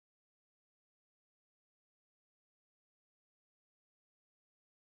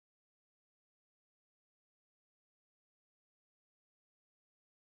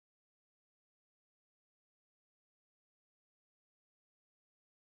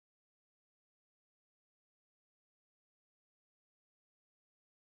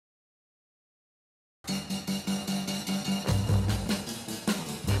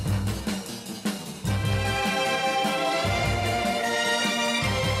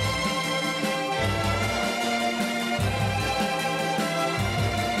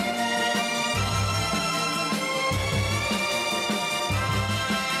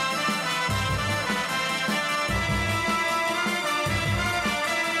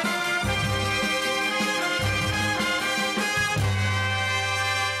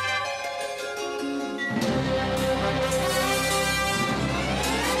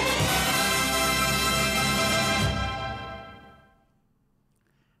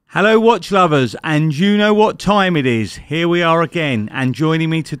Hello watch lovers, and you know what time it is. Here we are again, and joining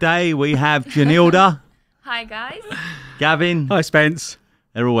me today we have Janilda. Hi guys. Gavin. Hi Spence.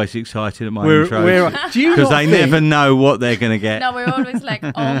 They're always excited at my intros do you because they think, never know what they're going to get. No, we're always like,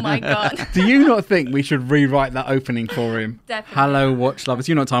 oh my god. Do you not think we should rewrite that opening for him? Definitely. Hello watch lovers,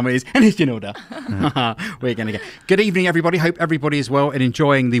 you know what time it is, and it's Janilda. We're going to get good evening everybody. Hope everybody is well and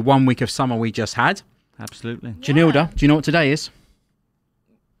enjoying the 1 week of summer we just had. Absolutely. Janilda, do you know what today is?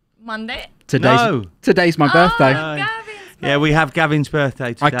 Monday? Today's my birthday. Gavin's Yeah, we have Gavin's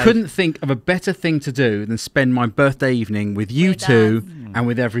birthday today. I couldn't think of a better thing to do than spend my birthday evening with you two and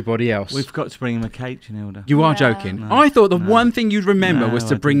with everybody else. We've got to bring him a cake, Janilda. You are joking. I thought the one thing you'd remember was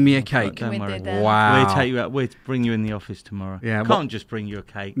to bring me a cake. Don't worry. Wow. We'll take you out. We'll bring you in the office tomorrow. Yeah, Can't just bring you a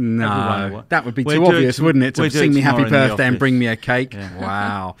cake. No, that would be We'll too do it obvious, wouldn't it? To we'll do sing it me happy tomorrow in the birthday and office. bring me a cake.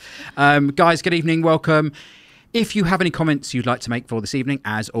 Yeah. Wow. Guys, good evening. Welcome. If you have any comments you'd like to make for this evening,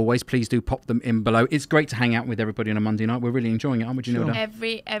 as always, please do pop them in below. It's great to hang out with everybody on a Monday night. We're really enjoying it, aren't we,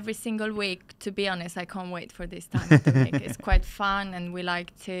 Janilda? Every single week, to be honest, I can't wait for this time of the week. It's quite fun and we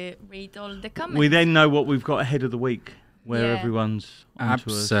like to read all the comments. We then know what we've got ahead of the week, where Yeah. everyone's onto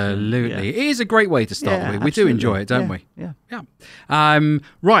Absolutely. us. It is a great way to start the week. We do enjoy it, don't we? Yeah.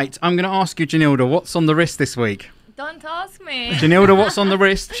 Right, I'm going to ask you, Janilda, what's on the wrist this week? Don't ask me. Janilda, what's on the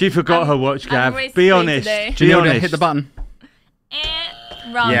wrist? She forgot her watch, Gav. I'm Be risky honest. today. Be Janilda, honest. hit the button.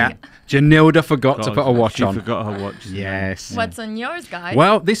 Wrong. Yeah. Janilda forgot to God, put a watch she on. forgot her watch. Yes. What's on yours, guys?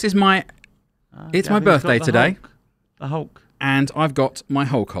 Well, this is my... It's my Gavin's got birthday the today. Hulk. The Hulk. And I've got my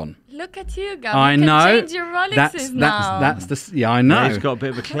Hulk on. Look at you, guys. I you can know. change your Rolexes now. I know. Yeah, he's got a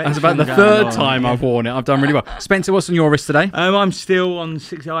bit of a collection. That's about the going third on. time I've worn it. I've done really well. Spencer, what's on your wrist today? I'm still on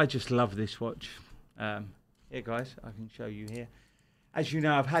 6. I just love this watch. Here, guys, I can show you here. As you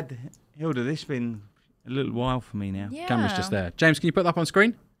know, I've had Hilda. This has been a little while for me now. Yeah. Camera's just there. James, can you put that up on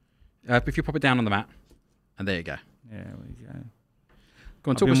screen? If you pop it down on the mat. And there you go. Yeah, there we go.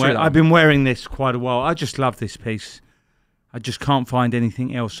 Go on, talk us through that. I've been wearing this quite a while. I just love this piece. I just can't find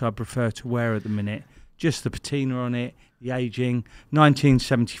anything else I prefer to wear at the minute. Just the patina on it, the aging.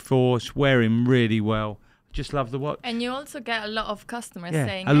 1974. It's wearing really well. Just love the watch. And you also get a lot of customers Yeah,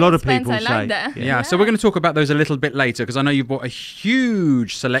 saying, a lot "Hey, of Spence, people I say, like that." Yeah, so we're going to talk about those a little bit later because I know you've bought a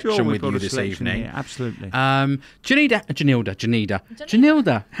huge selection Sure, we've with got you a this selection evening. here, absolutely. Janilda,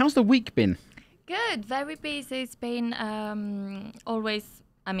 how's the week been? Good, very busy. It's been always,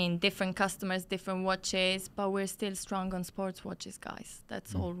 different customers, different watches, but we're still strong on sports watches, guys.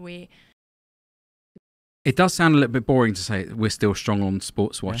 That's all we... It does sound a little bit boring to say we're still strong on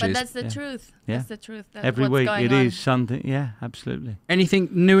sports watches. But that's the truth. Yeah. That's the truth. That's Every what's week going it on. is something. Yeah, absolutely. Anything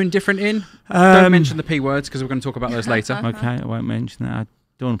new and different in? Don't mention the P words because we're going to talk about those later. Okay, I won't mention that. I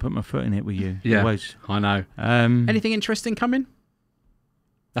don't want to put my foot in it with you. Yeah, Always. I know. Um, Anything interesting coming?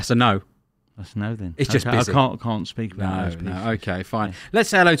 That's a no. That's no then. It's just Okay, busy. I can't speak about those pieces. Okay, fine. Let's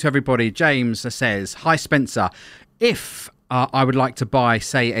say hello to everybody. James says, hi Spencer. If I would like to buy,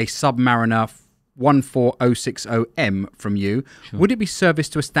 say, a Submariner 14060M from you, would it be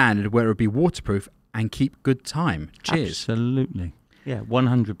serviced to a standard where it would be waterproof and keep good time? Cheers. Absolutely. Yeah,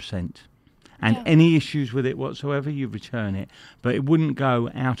 100%. And any issues with it whatsoever, you return it. But it wouldn't go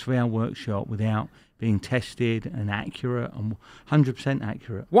out of our workshop without being tested and accurate and 100%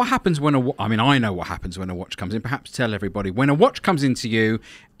 accurate. What happens when I know what happens when a watch comes in. Perhaps tell everybody. When a watch comes into you,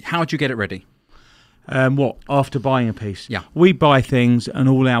 how do you get it ready? After buying a piece? Yeah. We buy things and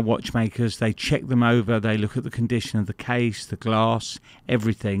all our watchmakers, they check them over, they look at the condition of the case, the glass,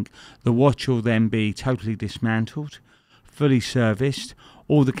 everything. The watch will then be totally dismantled, fully serviced,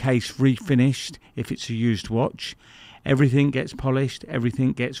 all the case refinished if it's a used watch. Everything gets polished,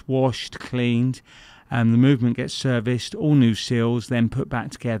 everything gets washed, cleaned, the movement gets serviced, all new seals, then put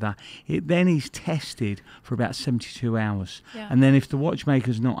back together. It then is tested for about 72 hours. Yeah. And then if the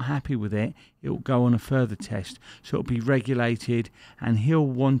watchmaker's not happy with it, it'll go on a further test. So it'll be regulated and he'll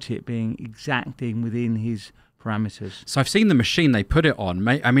want it being exacting within his parameters. So I've seen the machine they put it on.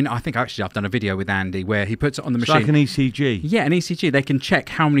 I think actually I've done a video with Andy where he puts it on the It's machine. like an ECG. Yeah, an ECG. They can check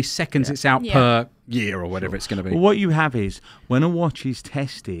how many seconds it's out per year or whatever it's going to be. Well, what you have is when a watch is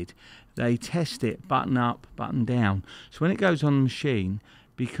tested, they test it button up, button down. So when it goes on the machine,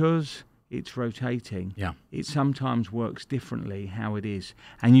 because it's rotating, it sometimes works differently how it is.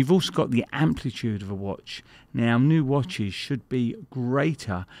 And you've also got the amplitude of a watch. Now, new watches should be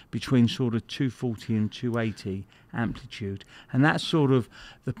greater between sort of 240 and 280 amplitude. And that's sort of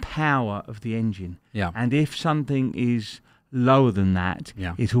the power of the engine. Yeah. And if something is lower than that,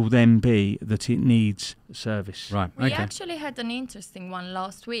 it will then be that it needs service. Right. We Okay. actually had an interesting one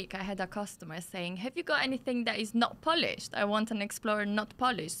last week. I had a customer saying, have you got anything that is not polished? I want an Explorer not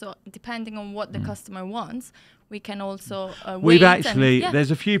polished. So depending on what the customer wants, we can also We've actually,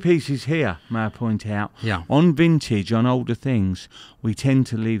 there's a few pieces here, may I point out. Yeah. On vintage, on older things, we tend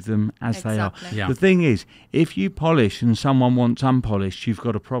to leave them as they are. Yeah. The thing is, if you polish and someone wants unpolished, you've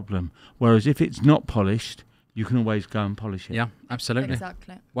got a problem. Whereas if it's not polished, you can always go and polish it. Yeah, absolutely.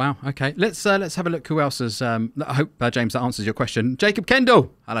 Exactly. Wow. Okay. Let's have a look. Who else has? I hope James, that answers your question. Jacob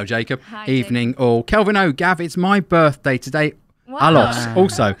Kendall. Hello, Jacob. Hi, Evening all. Kelvin O. Gav. It's my birthday today. Wow. Alos.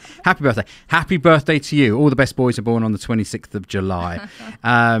 Also, happy birthday. Happy birthday to you. All the best boys are born on the 26th of July.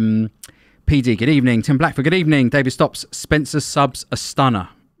 PD. Good evening. Tim Blackford. Good evening. David Stops. Spencer subs a stunner.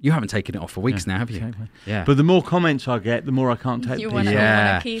 You haven't taken it off for weeks now, have you? Exactly. Yeah. But the more comments I get, the more I can't take You these. want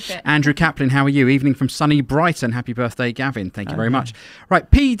to keep it. Andrew Kaplan, how are you? Evening from sunny Brighton. Happy birthday, Gavin. Thank you very much. Right,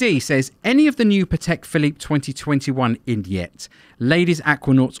 PD says, any of the new Patek Philippe 2021 in yet? Ladies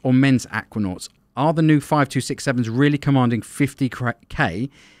Aquanauts or men's Aquanauts? Are the new 5267s really commanding 50K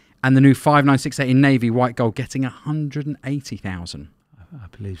and the new 5968 in navy white gold getting 180,000? I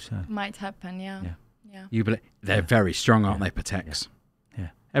believe so. Might happen, yeah. You believe they're very strong, aren't they, Pateks? Yeah.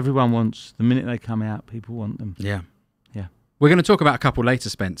 Everyone wants, the minute they come out, people want them. Yeah. Yeah. We're going to talk about a couple later,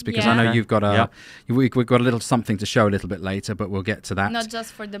 Spence, because I know Yeah. you've got we've got a little something to show a little bit later, but we'll get to that. Not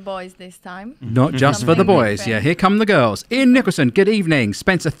just for the boys this time. Not just for the Something boys. different. Yeah, here come the girls. Ian Nicholson, good evening.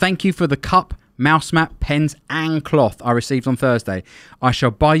 Spencer, thank you for the cup, mouse mat, pens and cloth I received on Thursday. I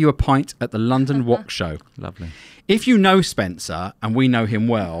shall buy you a pint at the London Wax Show. Lovely. If you know Spencer, and we know him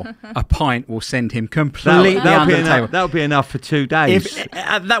well, a pint will send him completely That'll under be the table. enough. That'll be enough for 2 days.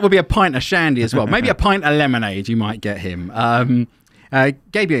 That would be a pint of shandy as well. Maybe a pint of lemonade you might get him.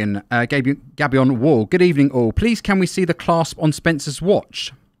 Gabion Wall, good evening all. Please can we see the clasp on Spencer's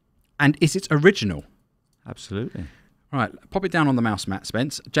watch? And is it original? Absolutely. Right, pop it down on the mouse mat,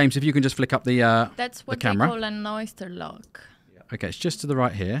 Spence. James, if you can just flick up the That's what the they camera. call an oyster lock. Okay, it's just to the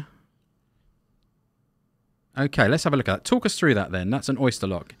right here. Okay, let's have a look at that. Talk us through that then. That's an oyster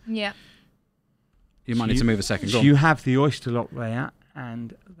lock. Yeah. You might need to move a second. Go on. You have the oyster lock there,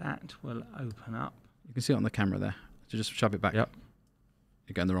 and that will open up. You can see it on the camera there. So just shove it back. Yep.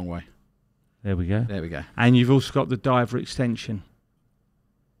 You're going the wrong way. There we go. There we go. And you've also got the diver extension.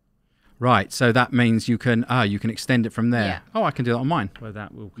 Right, so that means you can extend it from there. Yeah. Oh, I can do that on mine. Where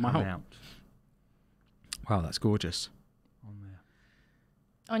that will My come whole- out. Wow, that's gorgeous. On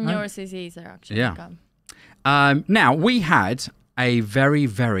there. On yours is easier, actually. Yeah. Gab. Now, we had a very,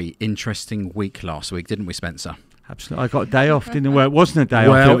 very interesting week last week, didn't we, Spencer? Absolutely. I got a day off, didn't it? Well, it wasn't a day off.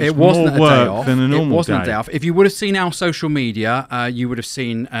 Well, it wasn't more a day work off. than a normal It wasn't day. a day off. If you would have seen our social media, you would have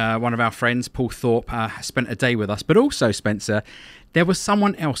seen one of our friends, Paul Thorpe, spent a day with us. But also, Spencer, there was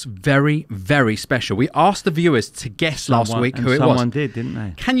someone else very, very special. We asked the viewers to guess last week who it was. Someone did, didn't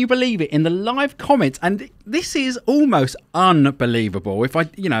they? Can you believe it? In the live comments, and this is almost unbelievable. If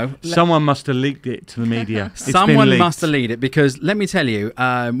Someone must have leaked it to the media. It's been someone leaked. must have leaked it, because let me tell you,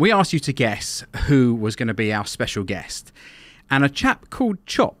 we asked you to guess who was going to be our special guest, and a chap called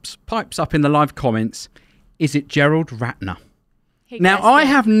Chops pipes up in the live comments. Is it Gerald Ratner? He Now, guessed I it.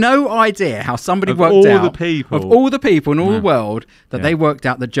 have no idea how somebody Of worked all out the people. of all the people in all the No. world that Yeah. they worked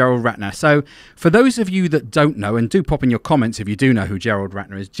out that Gerald Ratner. So, for those of you that don't know, and do pop in your comments if you do know who Gerald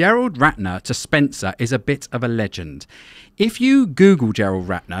Ratner is, Gerald Ratner to Spencer is a bit of a legend. If you Google Gerald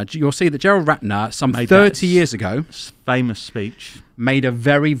Ratner, you'll see that Gerald Ratner, some Made 30 that years ago, Famous speech. made a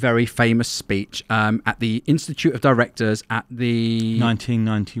very, very famous speech at the Institute of Directors at the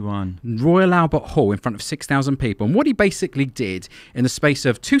 1991. Royal Albert Hall in front of 6,000 people. And what he basically did in the space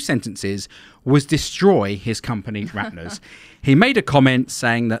of 2 sentences was destroy his company, Ratner's. He made a comment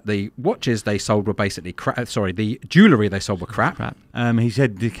saying that the watches they sold were basically crap. Sorry, the jewellery they sold were crap. Crap. He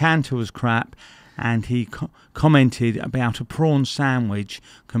said the decanter was crap, and he commented about a prawn sandwich,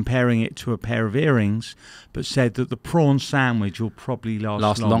 comparing it to a pair of earrings, but said that the prawn sandwich will probably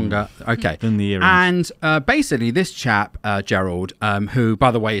last Longer. Okay. than the earrings. And basically, this chap, Gerald, who, by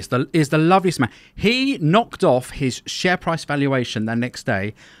the way, is the loveliest man, he knocked off his share price valuation the next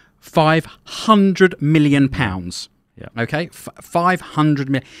day, £500 million. Yeah. Okay, 500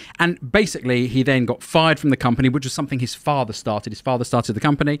 million. And basically, he then got fired from the company, which was something his father started. His father started the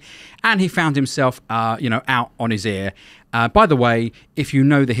company, and he found himself, out on his ear. By the way, if you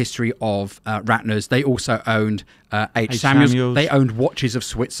know the history of Ratner's, they also owned H. Samuels. Samuels. They owned Watches of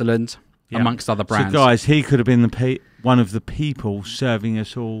Switzerland. amongst other brands. So, guys, he could have been one of the people serving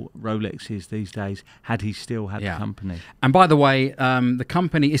us all Rolexes these days had he still had the company. And by the way, the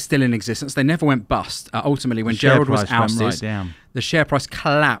company is still in existence. They never went bust. Ultimately, when Gerald was ousted, the share price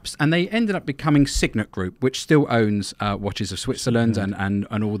collapsed, and they ended up becoming Signet Group, which still owns Watches of Switzerland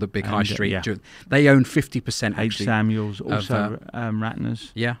and all the big high street. They own 50%. H. Samuels, also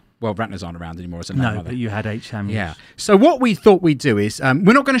Ratner's. Yeah. Well, Ratner's aren't around anymore, isn't it? No, but you had H. Samuels. Yeah. So what we thought we'd do is,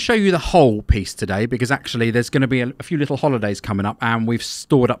 we're not going to show you the whole piece today because actually there's going to be a few little holidays coming up and we've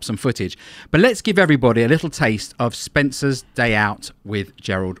stored up some footage. But let's give everybody a little taste of Spencer's day out with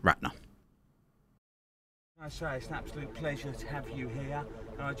Gerald Ratner. I say it's an absolute pleasure to have you here.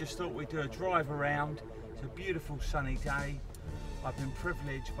 And I just thought we'd do a drive around. It's a beautiful sunny day. I've been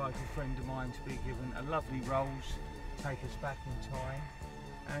privileged by a good friend of mine to be given a lovely Rolls, take us back in time.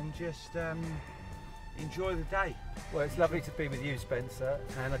 And just enjoy the day. Well, it's lovely to be with you, Spencer,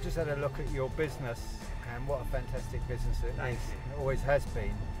 and I just had a look at your business and what a fantastic business it is. It always has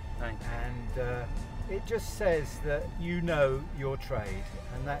been. Thank you. And it just says that you know your trade,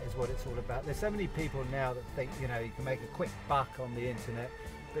 and that is what it's all about. There's so many people now that think, you can make a quick buck on the internet,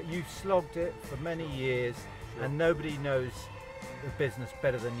 but you've slogged it for many years, and nobody knows the business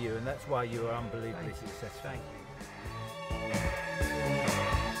better than you, and that's why you are unbelievably successful. Thank you.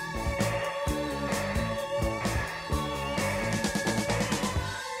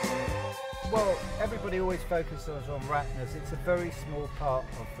 Well, everybody always focuses on Ratner's. It's a very small part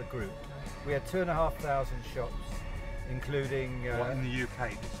of the group. We had 2,500 shops, including... what in the UK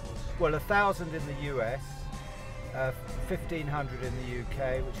this was? Well, 1,000 in the US, 1,500 in the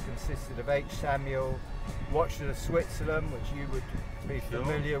UK, which consisted of H. Samuel, Watches of Switzerland, which you would be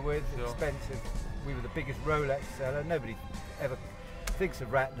familiar with, expensive. We were the biggest Rolex seller. Nobody ever thinks of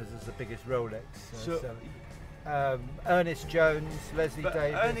Ratner's as the biggest Rolex seller. Ernest Jones, Leslie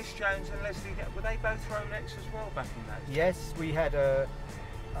Davis. Ernest Jones and Leslie, were they both Rolex as well back in that? Yes, we had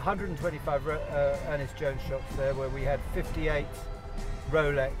 125 Ernest Jones shops there, where we had 58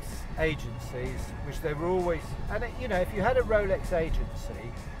 Rolex agencies, which they were always. And if you had a Rolex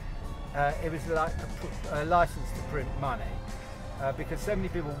agency, it was like a license to print money, because so many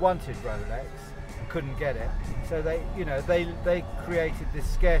people wanted Rolex and couldn't get it. So they created this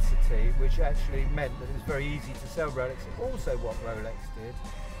scarcity, which actually meant that it was very easy to sell Rolex. Also, what Rolex did,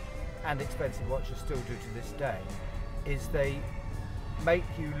 and expensive watches still do to this day, is they make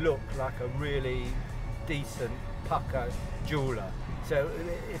you look like a really decent pucker jeweler. So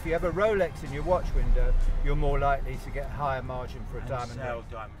if you have a Rolex in your watch window, you're more likely to get a higher margin for a diamond ring.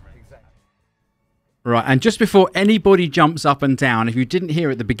 Exactly. Right, and just before anybody jumps up and down, if you didn't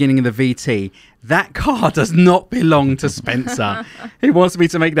hear at the beginning of the VT, that car does not belong to Spencer. He wants me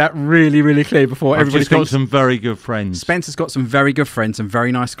to make that really, really clear before everybody got some very good friends. Spencer's got some very good friends, some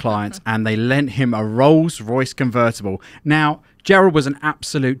very nice clients, and they lent him a Rolls-Royce convertible. Now, Gerald was an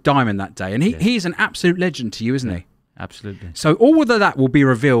absolute diamond that day, and he's an absolute legend to you, isn't he? Absolutely. So all of that will be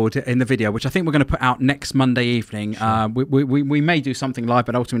revealed in the video, which I think we're going to put out next Monday evening. Sure. We may do something live,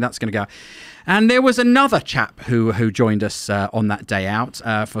 but ultimately that's going to go. And there was another chap who joined us on that day out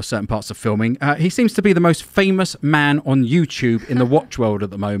for certain parts of filming. He seems to be the most famous man on YouTube in the watch world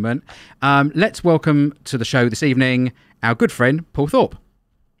at the moment. Let's welcome to the show this evening our good friend, Paul Thorpe.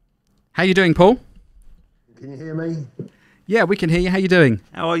 How you doing, Paul? Can you hear me? Yeah, we can hear you. How you doing?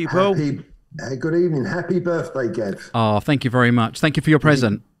 How are you, Paul? Good evening. Happy birthday, Gav. Oh, thank you very much. Thank you for your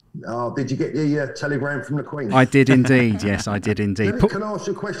present. Did you get the telegram from the Queen? I did indeed. Yes, I did indeed. Can I ask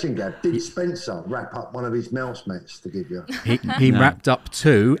you a question, Gav? Did Spencer wrap up one of his mouse mats to give you? He wrapped up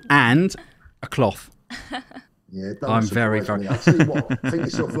two and a cloth. Yeah, I'm very, very... I'll tell you what, think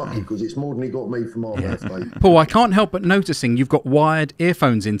yourself lucky, because it's more than he got me for my birthday. Paul, I can't help but noticing you've got wired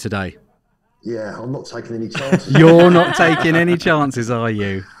earphones in today. Yeah, I'm not taking any chances. You're not taking any chances, are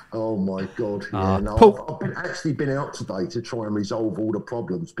you? Oh my God! Yeah, no, I've actually been out today to try and resolve all the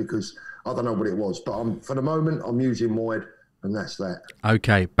problems, because I don't know what it was, but for the moment I'm using wired, and that's that.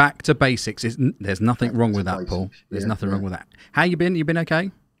 Okay, back to basics. There's nothing wrong with that, Paul. There's nothing wrong with that. How you been? You been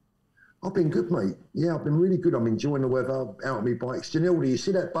okay? I've been good, mate. Yeah, I've been really good. I'm enjoying the weather, out on my bikes. Janilda, you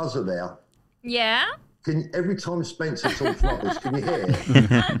see that buzzer there? Yeah. Every time Spencer talks like this, can you hear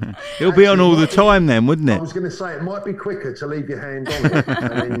it? It'll be on all the time then, wouldn't it? I was going to say, it might be quicker to leave your hand on it.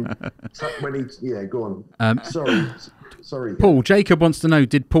 And then go on. Sorry. Paul, Jacob wants to know,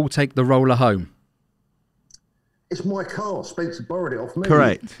 did Paul take the roller home? It's my car. Spencer borrowed it off me.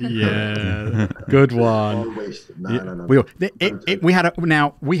 Correct. Yeah. Good one. No.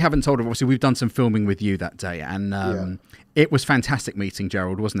 We haven't told him, obviously, we've done some filming with you that day, and it was fantastic meeting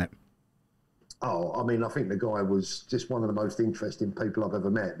Gerald, wasn't it? Oh, I mean, I think the guy was just one of the most interesting people I've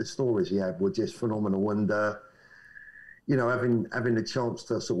ever met. The stories he had were just phenomenal, and you know, having the chance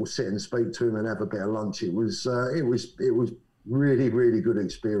to sort of sit and speak to him and have a bit of lunch, it was really, really good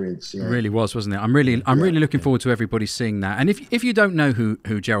experience. Yeah. It really was, wasn't it? I'm really looking forward to everybody seeing that. And if you don't know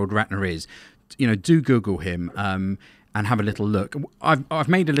who Gerald Ratner is, you know, do Google him and have a little look. I've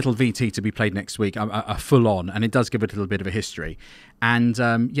made a little VT to be played next week, a full on, and it does give it a little bit of a history. And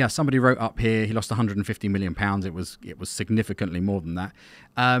yeah, somebody wrote up here he lost 150 million pounds. It was significantly more than that.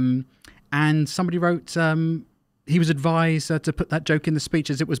 And somebody wrote. He was advised to put that joke in the speech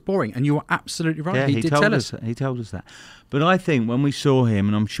as it was boring, and you are absolutely right. Yeah, he did tell us. He told us that. But I think when we saw him,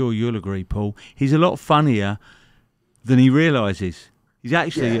 and I'm sure you'll agree, Paul, he's a lot funnier than he realises. He's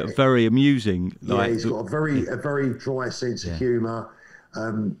actually very amusing. Yeah, he's got a very dry sense of humour.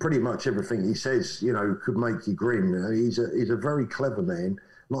 Pretty much everything he says, you know, could make you grin. You know, he's a very clever man.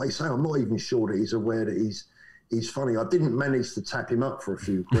 Like I say, I'm not even sure that he's aware that he's funny. I didn't manage to tap him up for a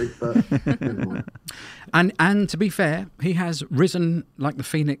few quid, but anyway. And to be fair, he has risen like the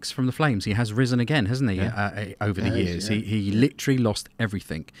phoenix from the flames. He has risen again, hasn't he? Over the years, he literally lost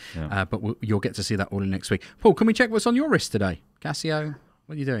everything. Yeah. But you'll get to see that all in next week. Paul, can we check what's on your wrist today? Casio,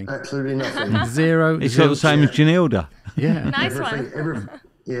 what are you doing? Absolutely nothing. Zero. It's got the same as Janilda. Yeah. Nice one.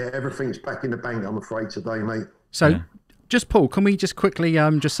 Everything's back in the bank, I'm afraid, today, mate. So, just Paul, can we just quickly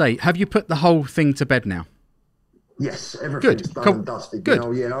just say, have you put the whole thing to bed now? Yes, everything's done and dusted. Good. You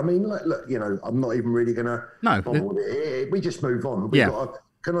know, yeah, I mean, look, you know, I'm not even really going to bother with it. We just move on.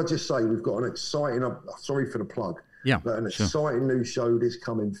 Can I just say, we've got an exciting, sorry for the plug, but an exciting new show this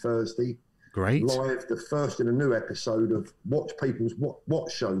coming Thursday. Great. Live, the first in a new episode of Watch People's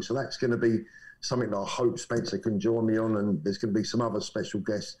Watch Show. So that's going to be something that I hope Spencer can join me on, and there's going to be some other special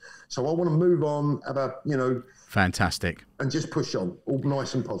guests. So I want to move on about, you know. Fantastic. And just push on, all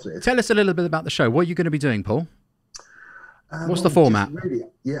nice and positive. Tell us a little bit about the show. What are you going to be doing, Paul? What's the format?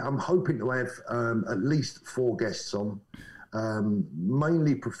 I'm hoping to have at least 4 guests on,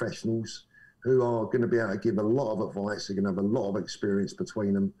 mainly professionals who are going to be able to give a lot of advice. They're going to have a lot of experience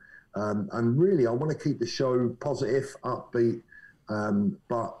between them. And really, I want to keep the show positive, upbeat,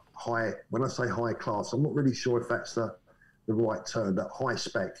 but high. When I say high class, I'm not really sure if that's the right term, but high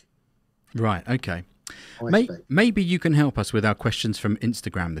spec. Right, okay. Maybe you can help us with our questions from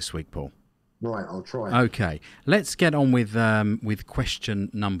Instagram this week, Paul. Right, I'll try. Okay, let's get on with question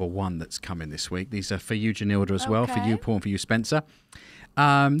number 1 that's coming this week. These are for you, Janilda, as well, for you, Paul, and for you, Spencer.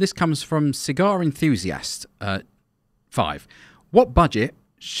 This comes from Cigar Enthusiast 5. What budget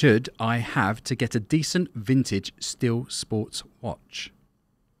should I have to get a decent vintage steel sports watch?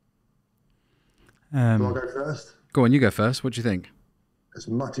 Do I go first? Go on, you go first. What do you think? As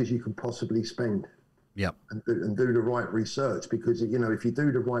much as you can possibly spend. Yep. And do the right research, because, you know, if you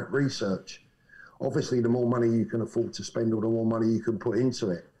do the right research, obviously the more money you can afford to spend or the more money you can put into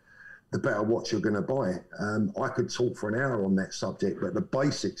it, the better watch you're going to buy. I could talk for an hour on that subject, but the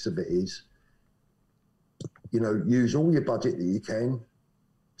basics of it is, you know, use all your budget that you can,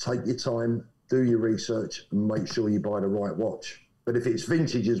 take your time, do your research, and make sure you buy the right watch. But if it's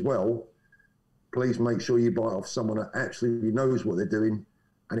vintage as well, please make sure you buy it off someone that actually knows what they're doing.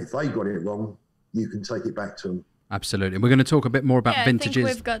 And if they got it wrong, you can take it back to them. Absolutely. We're going to talk a bit more about vintages. I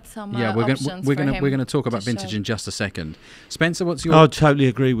think we've got some we're going to talk about vintage in just a second. Spencer, what's your... I totally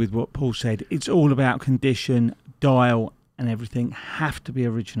agree with what Paul said. It's all about condition, dial, and everything have to be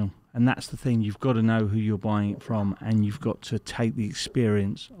original. And that's the thing. You've got to know who you're buying it from, and you've got to take the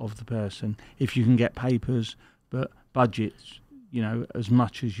experience of the person. If you can get papers, but budgets, you know, as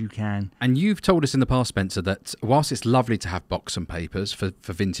much as you can. And you've told us in the past, Spencer, that whilst it's lovely to have box and papers for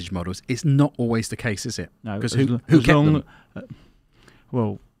vintage models, it's not always the case, is it? No. Because who kept them?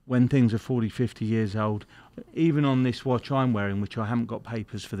 Well, when things are 40, 50 years old, even on this watch I'm wearing, which I haven't got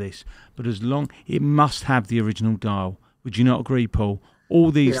papers for this, but as long, it must have the original dial. Would you not agree, Paul?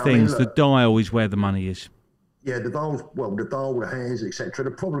 All these things, the dial is where the money is. Yeah, the dial, the hands, etc.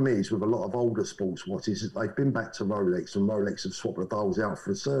 The problem is with a lot of older sports watches is they've been back to Rolex, and Rolex have swapped the dials out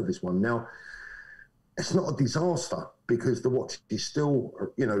for a service one. Now, it's not a disaster because the watch is still,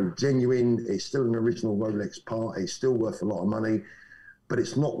 you know, genuine. It's still an original Rolex part. It's still worth a lot of money, but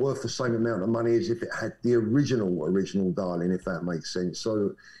it's not worth the same amount of money as if it had the original dialing, if that makes sense.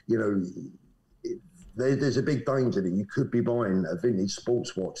 So, you know, there's a big danger that you could be buying a vintage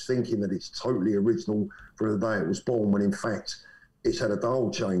sports watch thinking that it's totally original from the day it was born, when in fact it's had a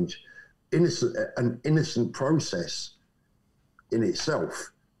dial change. An innocent process in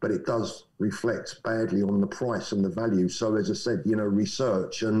itself, but it does reflect badly on the price and the value. So as I said, you know,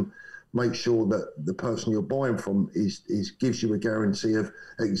 research and make sure that the person you're buying from is gives you a guarantee of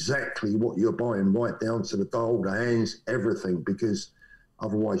exactly what you're buying, right down to the dial, the hands, everything, because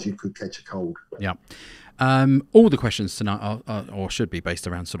otherwise you could catch a cold. Yeah. All the questions tonight are, or should be, based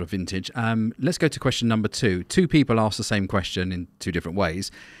around sort of vintage. Let's go to question number 2. 2 people asked the same question in 2 different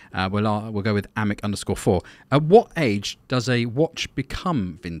ways. We'll go with Amic_4. At what age does a watch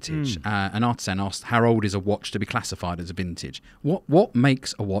become vintage? An artisan asked, how old is a watch to be classified as a vintage? What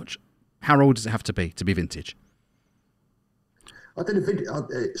makes a watch? How old does it have to be vintage? I did a video.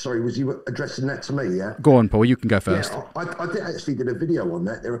 Sorry, was you addressing that to me? Yeah. Go on, Paul. You can go first. Yeah, I did actually did a video on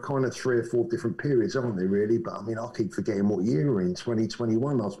that. There are kind of 3 or 4 different periods, aren't there? Really, but I mean, I keep forgetting what year we're in.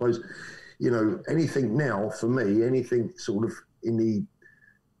 2021, I suppose. You know, anything now for me, anything sort of in the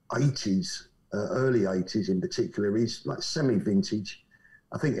 80s, early 80s in particular, is like semi-vintage.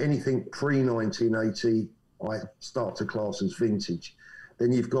 I think anything pre-1980, I start to class as vintage.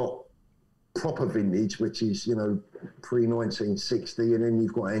 Then you've got proper vintage, which is, you know, pre-1960, and then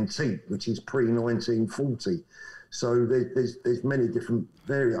you've got antique, which is pre-1940. So there's many different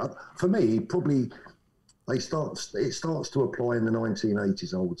variants. For me, probably it starts to apply in the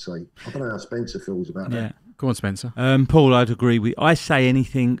 1980s, I would say. I don't know how Spencer feels about that. Go on, Spencer. Paul, I'd agree with. I say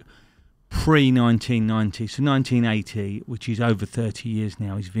anything pre-1990, so 1980, which is over 30 years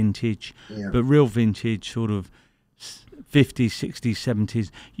now, is vintage. Yeah. But real vintage, sort of 50s, 60s,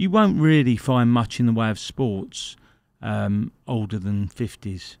 70s, you won't really find much in the way of sports older than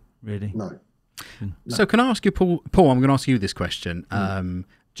 50s, really. No. So can I ask you, Paul, I'm going to ask you this question.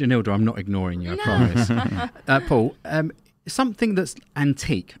 Janilda, I'm not ignoring you, I promise. Paul, something that's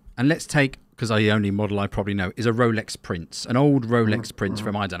antique, and let's take, because the only model I probably know is a Rolex Prince, an old Rolex Prince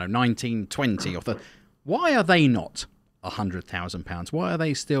from, I don't know, 1920 or why are they not £100,000? Why are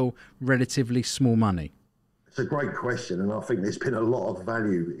they still relatively small money? It's a great question, and I think there's been a lot of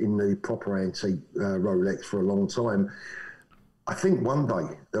value in the proper antique Rolex for a long time. I think one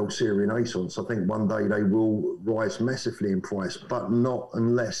day they'll see a renaissance. I think one day they will rise massively in price, but not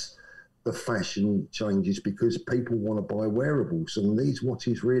unless the fashion changes, because people want to buy wearables, and these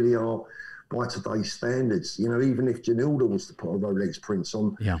watches really are, by today's standards. You know, even if Janilda was to put a Rolex Prince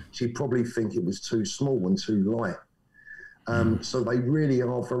on, she'd probably think it was too small and too light. So they really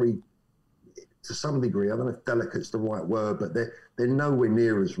are very, to some degree, I don't know if delicate's the right word, but they're nowhere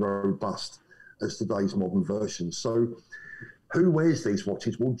near as robust as today's modern versions. So who wears these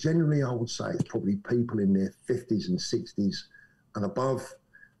watches? Well, generally, I would say it's probably people in their 50s and 60s and above.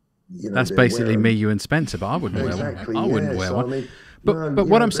 You know, that's basically me, you and Spencer, but I wouldn't wear one. I wouldn't wear one. I mean, but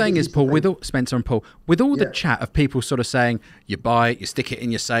what I'm saying is, Paul, with all, Spencer and Paul, with all the chat of people sort of saying, you buy it, you stick it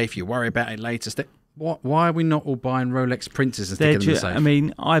in your safe, you worry about it later, why are we not all buying Rolex Princes and sticking them in the safe? I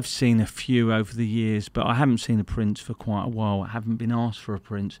mean, I've seen a few over the years, but I haven't seen a Prince for quite a while. I haven't been asked for a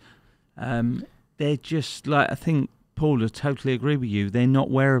Prince. They're just like, I think, Paul, I totally agree with you. They're not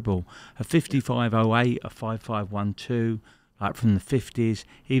wearable. A 5508, a 5512, like from the 50s,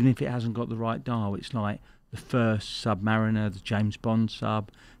 even if it hasn't got the right dial, it's like the first Submariner, the James Bond sub,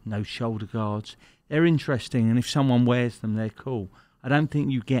 no shoulder guards. They're interesting, and if someone wears them, they're cool. I don't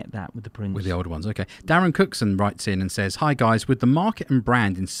think you get that with the Prince. With the old ones, okay. Darren Cookson writes in and says, hi guys, with the market and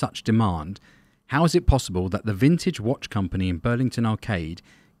brand in such demand, how is it possible that the vintage watch company in Burlington Arcade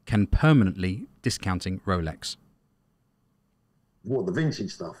can permanently discounting Rolex? What, the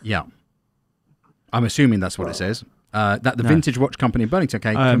vintage stuff? Yeah. I'm assuming that's what it says. That the vintage watch company in Burlington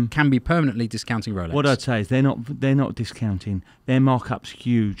Arcade can be permanently discounting Rolex. What I'd say is they're not discounting. Their markup's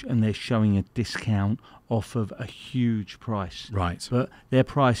huge, and they're showing a discount off of a huge price. Right. But their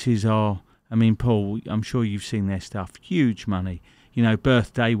prices are, I mean, Paul, I'm sure you've seen their stuff, huge money. You know,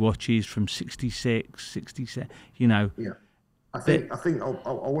 birthday watches from 66, 67, you know. Yeah. I think I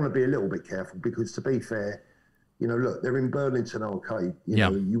want to be a little bit careful, because to be fair, you know, look, they're in Burlington Arcade. You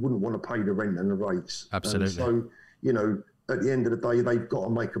know, you wouldn't want to pay the rent and the rates. Absolutely. So, you know, at the end of the day, they've got to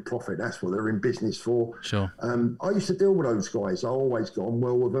make a profit. That's what they're in business for. Sure. I used to deal with those guys. I always got on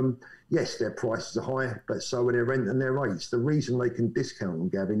well with them. Yes, their prices are high, but so are their rent and their rates. The reason they can discount them,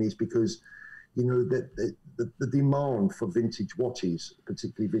 Gavin, is because, you know, the demand for vintage watches,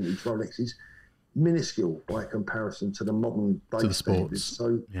 particularly vintage Rolex, is minuscule by comparison to the modern day to the standards. sports.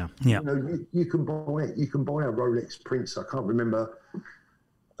 So you know, you can buy a Rolex Prince. I can't remember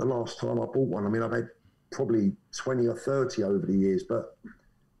the last time I bought one. I mean, I've had probably 20 or 30 over the years, but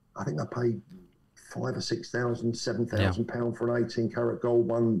I think I paid £5,000 or £6,000, £7,000 for an 18 karat gold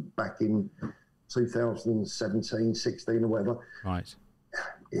one back in 2017, 16 or whatever. Right.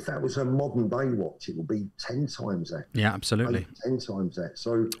 if that was a modern day watch, it would be 10 times that. Yeah, absolutely. 10 times that.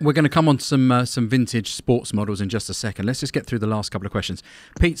 So we're going to come on to some vintage sports models in just a second. Let's just get through the last couple of questions.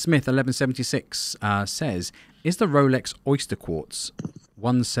 Pete Smith, 1176, says, is the Rolex Oyster Quartz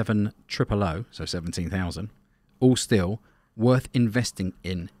 17000, so 17,000, all steel, worth investing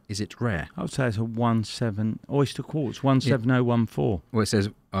in? Is it rare? I would say it's a 17 Oyster Quartz 17014. Well, it says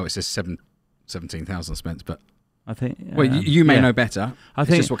 17,000, Spence, but I think. Well, you may know better. I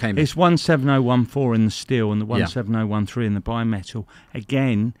think just what came it's 17014 in the steel and the 17013 in the bimetal.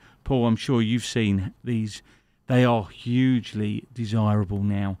 Again, Paul, I'm sure you've seen these. They are hugely desirable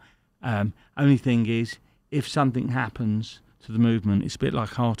now. Only thing is, if something happens to the movement, it's a bit like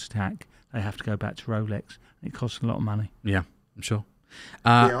heart attack. They have to go back to Rolex. It costs a lot of money. Yeah, I'm sure.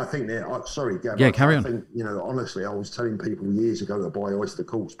 I think they're. Sorry, Gav. Yeah, carry on. I think, honestly, I was telling people years ago to buy Oyster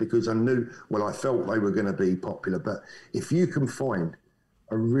Quartz because I knew, I felt they were going to be popular. But if you can find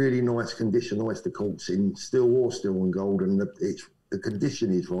a really nice condition Oyster Quartz in steel or steel and gold, and the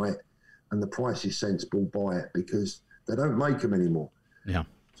condition is right and the price is sensible, buy it because they don't make them anymore. Yeah.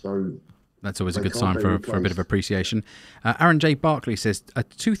 So that's always a good sign for a bit of appreciation. Aaron J. Barkley says, a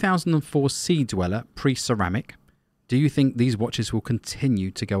 2004 Sea Dweller pre-ceramic. Do you think these watches will continue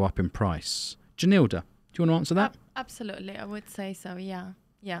to go up in price? Janilda, do you want to answer that? Absolutely, I would say so, yeah.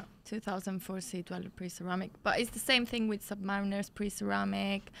 Yeah, 2004 Sea Dweller pre-ceramic. But it's the same thing with Submariners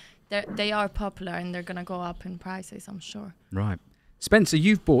pre-ceramic. They are popular and they're going to go up in prices, I'm sure. Right. Spencer,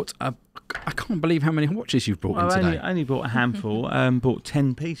 you've bought, I can't believe how many watches you've brought in today. I only bought a handful, bought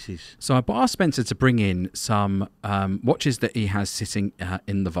 10 pieces. So I asked Spencer to bring in some watches that he has sitting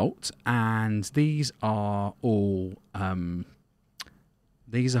in the vault, and these are all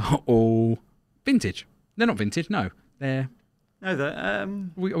vintage. They're not vintage, no. Are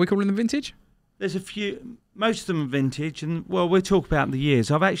we calling them vintage? There's a few, most of them are vintage, and we'll talk about the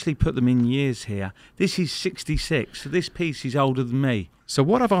years. I've actually put them in years here. This is 66, so this piece is older than me. So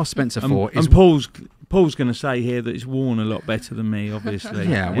what I've asked Spencer for is... And Paul's going to say here that it's worn a lot better than me, obviously.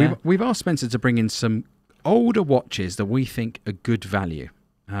 Yeah. We've asked Spencer to bring in some older watches that we think are good value.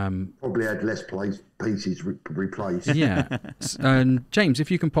 Probably had less pieces replaced. Yeah. And James,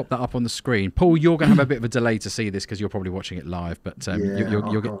 if you can pop that up on the screen. Paul, you're going to have a bit of a delay to see this because you're probably watching it live, but I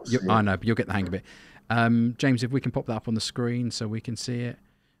know, but you'll get the hang of it. James, if we can pop that up on the screen so we can see it.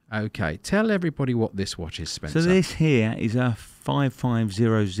 Okay, tell everybody what this watch is, Spencer. So this here is a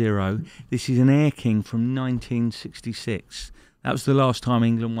 5500. This is an Air King from 1966. That was the last time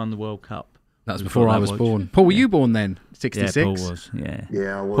England won the World Cup. That was before I was born. Paul, were you born then? 66? Yeah, Paul was, yeah.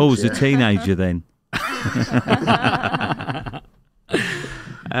 Yeah, I was. Paul was a teenager then.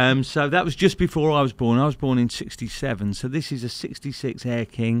 So that was just before I was born. I was born in 67. So this is a 66 Air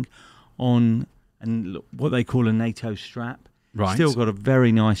King on what they call a NATO strap. Right. Still got a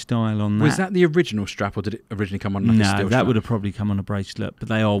very nice dial on that. Was that the original strap, or did it originally come on like a steel strap? No, that would have probably come on a bracelet, but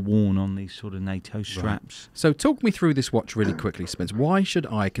they are worn on these sort of NATO straps. Right. So talk me through this watch really quickly, Spence. Why should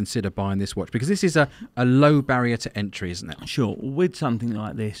I consider buying this watch? Because this is a low barrier to entry, isn't it? Sure. With something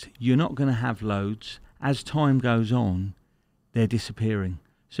like this, you're not going to have loads. As time goes on, they're disappearing.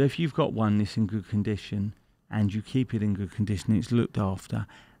 So if you've got one that's in good condition and you keep it in good condition, it's looked after,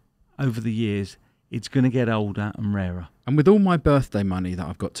 over the years, it's going to get older and rarer. And with all my birthday money that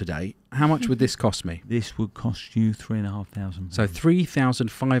I've got today, how much would this cost me? This would cost you £3,500. So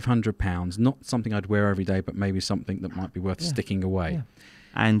 £3,500, not something I'd wear every day, but maybe something that might be worth sticking away. Yeah.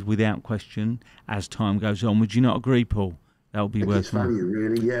 And without question, as time goes on, would you not agree, Paul? That would be worth more. Value,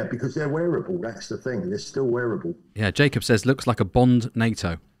 really, yeah, because they're wearable. That's the thing. They're still wearable. Yeah, Jacob says, looks like a Bond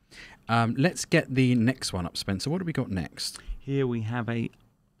NATO. Let's get the next one up, Spencer. What have we got next? Here we have a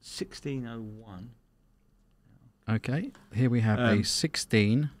 1601. Okay, here we have a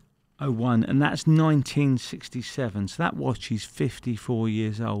 1601, and that's 1967. So that watch is 54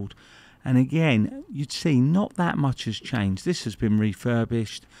 years old. And again, you'd see not that much has changed. This has been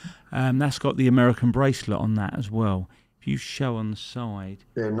refurbished. That's got the American bracelet on that as well. If you show on the side,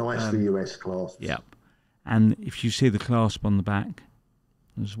 they're nicely US clasps. Yep. And if you see the clasp on the back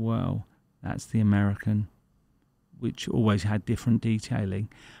as well, that's the American, which always had different detailing.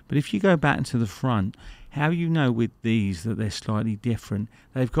 But if you go back to the front, how you know with these that they're slightly different,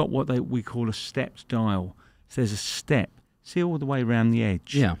 they've got what we call a stepped dial. So there's a step, see all the way around the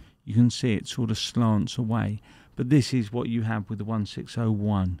edge? Yeah. You can see it sort of slants away. But this is what you have with the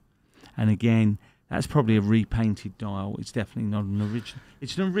 1601. And again, that's probably a repainted dial. It's definitely not an original.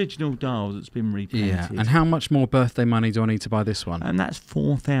 It's an original dial that's been repainted. Yeah. And how much more birthday money do I need to buy this one? And that's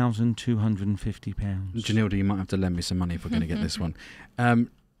 £4,250. Janilda, you might have to lend me some money if we're going to get this one.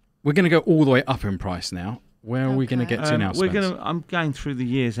 We're going to go all the way up in price now. Where are we going to get to now, Spence? I'm going through the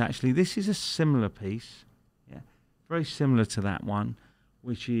years, actually. This is a similar piece. Yeah, very similar to that one,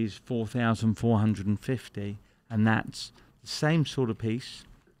 which is 4,450. And that's the same sort of piece.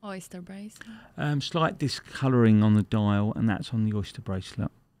 Oyster bracelet. Slight discolouring on the dial, and that's on the oyster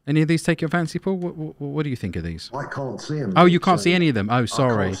bracelet. Any of these take your fancy, Paul? What do you think of these? I can't see them. Oh, you can't see any of them? Oh,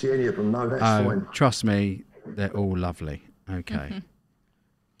 sorry. I can't see any of them. No, that's fine. Trust me, they're all lovely. Okay.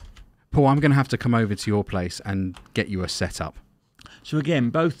 Paul, I'm going to have to come over to your place and get you a setup. So again,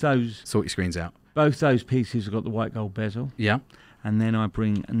 both those... Sort your screens out. Both those pieces have got the white gold bezel. Yeah. And then I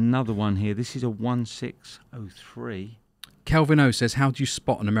bring another one here. This is a 1603. Kelvin O says, how do you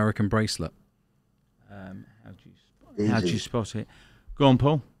spot an American bracelet? How do you spot it? Go on,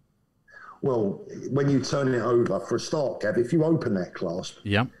 Paul. Well, when you turn it over, for a start, Gav, if you open that clasp...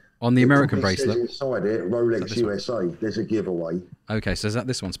 Yeah. On the American bracelet. Says inside it, Rolex USA. There's a giveaway. Okay, so is that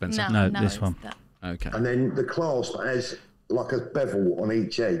this one, Spencer? No, this one. That. Okay. And then the clasp has like a bevel on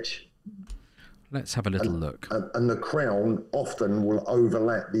each edge. Let's have a little look. And the crown often will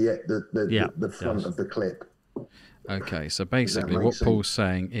overlap the front of the clip. Okay, so basically what Paul's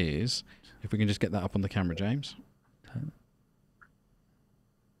saying is, if we can just get that up on the camera, James.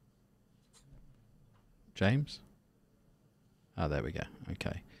 James? Oh, there we go.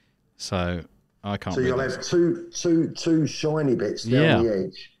 Okay. So I can't. So you'll have two shiny bits down the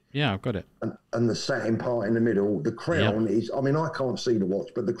edge. Yeah, I've got it. And the satin part in the middle. The crown is. I mean, I can't see the watch,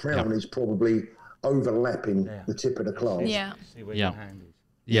 but the crown is probably overlapping the tip of the clasp. Yeah. See where your hand is.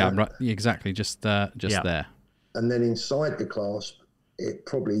 Yeah, right. Exactly. Just there. And then inside the clasp, it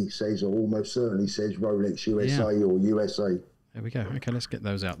probably says, or almost certainly says, Rolex USA or USA. There we go. Okay, let's get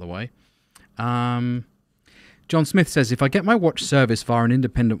those out of the way. John Smith says, if I get my watch serviced via an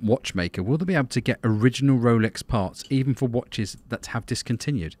independent watchmaker, will they be able to get original Rolex parts, even for watches that have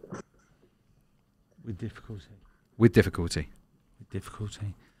discontinued? With difficulty. With difficulty. With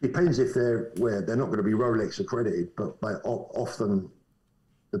difficulty. Depends if they're not going to be Rolex accredited, but they often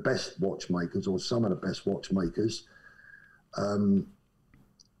the best watchmakers or some of the best watchmakers, they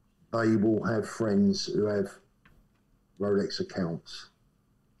will have friends who have Rolex accounts.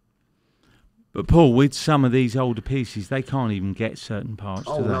 But Paul, with some of these older pieces, they can't even get certain parts.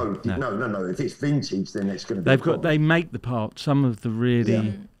 Oh no! If it's vintage, then it's going to be. They make the parts. Some of the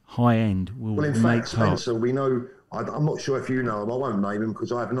really high end will in make fact, parts. Spencer, we know. I'm not sure if you know them. I won't name them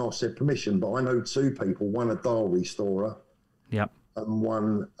because I haven't asked their permission. But I know two people. One a dial restorer. Yep. And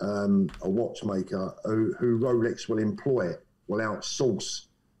one a watchmaker who Rolex will outsource.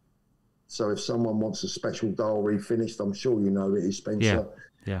 So if someone wants a special dial refinished, I'm sure you know it is, Spencer. Yeah.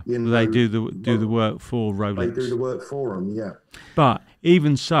 Yeah, they do the work for Rolex. They do the work for them, yeah. But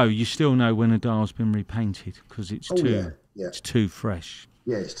even so, you still know when a dial's been repainted because it's too fresh.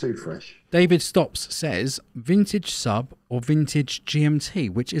 Yeah, it's too fresh. David Stops says, vintage sub or vintage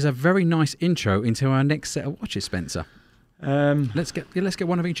GMT, which is a very nice intro into our next set of watches, Spencer. Let's get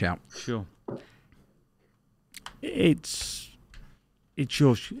one of each out. Sure. It's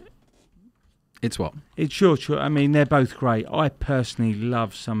yours. It's what? It's your choice. I mean, they're both great. I personally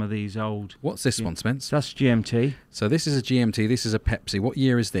love some of these old... What's this one, Spence? That's GMT. So this is a GMT. This is a Pepsi. What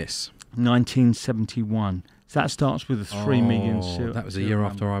year is this? 1971. So that starts with a 3 million silver. That was a year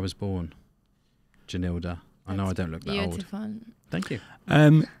after I was born. Janilda. I know I don't look that old. Beautiful. Thank you.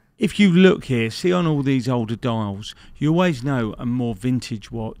 If you look here, see on all these older dials, you always know a more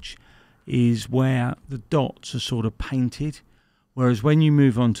vintage watch is where the dots are sort of painted. Whereas when you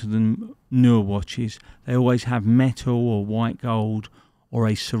move on to the newer watches, they always have metal or white gold or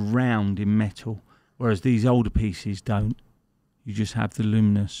a surround in metal. Whereas these older pieces don't. You just have the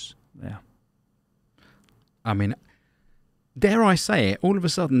luminous there. I mean, dare I say it, all of a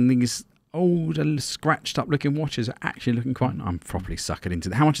sudden these older, scratched up looking watches are actually looking quite... I'm properly suckered into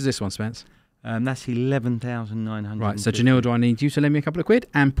it. How much is this one, Spence? That's 11,900. Right, so Janelle, do I need you to lend me a couple of quid?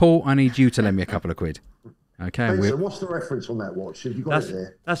 And Paul, I need you to lend me a couple of quid. Okay. So what's the reference on that watch? Have you got it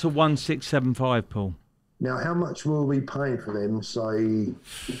there? That's a 1675, Paul. Now, how much were we paying for them, say,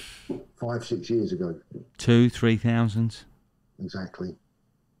 5-6 years ago? 2,000-3,000. Exactly.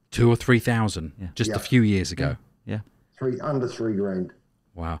 2,000 or 3,000, just a few years ago. Yeah. Under $3,000.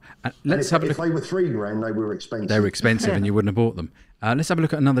 Wow. Let's have a look. If they were $3,000, they were expensive. They were expensive, and you wouldn't have bought them. Let's have a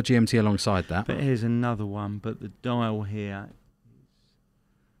look at another GMT alongside that. But here's another one. But the dial here.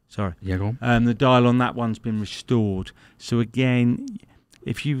 Sorry. Yeah, go on. The dial on that one's been restored. So again,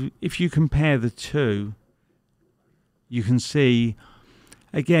 if you compare the two, you can see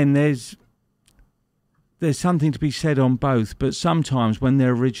again there's something to be said on both. But sometimes when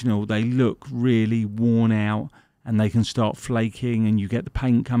they're original, they look really worn out and they can start flaking, and you get the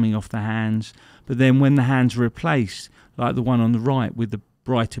paint coming off the hands. But then when the hands are replaced, like the one on the right with the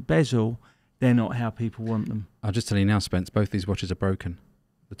brighter bezel, they're not how people want them. I'll just tell you now, Spence, both these watches are broken.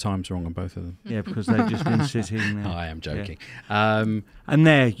 The time's wrong on both of them. Yeah, because they've just been sitting there. I am joking. Yeah. And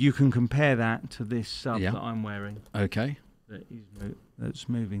there, you can compare that to this sub that I'm wearing. Okay. That's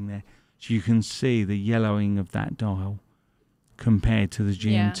moving there. So you can see the yellowing of that dial compared to the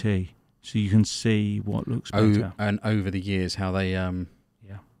GMT. Yeah. So you can see what looks better. And over the years, how they... Yeah.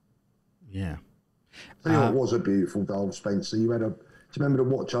 Tell you what was a beautiful dial, Spencer. You had a... Do you remember the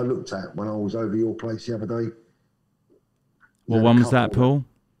watch I looked at when I was over your place the other day? What one was that, Paul?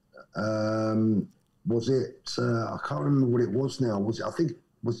 Was it? I can't remember what it was now. Was it? I think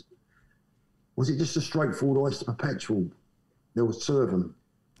was it just a straightforward Oyster Perpetual? There was 2 of them.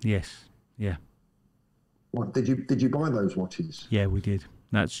 Yes. Yeah. What did you buy those watches? Yeah, we did.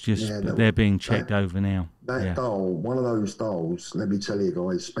 That's just they're being checked over now. That dial, one of those dials. Let me tell you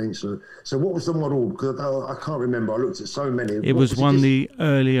guys, Spencer. So what was the model? Because I can't remember. I looked at so many. It was one of the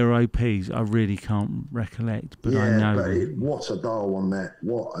earlier OPs. I really can't recollect, but I know. But what a dial on that!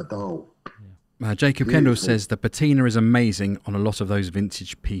 What a dial! Jacob Kendall says the patina is amazing on a lot of those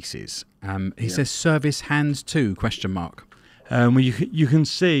vintage pieces. He says service hands too? ? Well, you can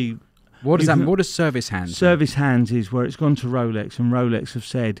see. What does what does service hands? Service hands is where it's gone to Rolex, and Rolex have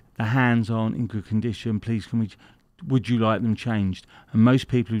said the hands aren't in good condition. Please, would you like them changed? And most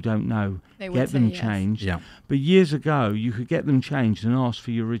people who don't know get them changed. Yeah. But years ago, you could get them changed and ask for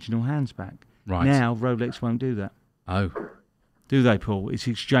your original hands back. Right. Now Rolex won't do that. Oh. Do they, Paul? It's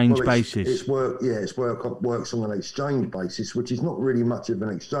exchange basis. It's works on an exchange basis, which is not really much of an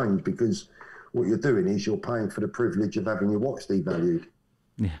exchange, because what you're doing is you're paying for the privilege of having your watch devalued.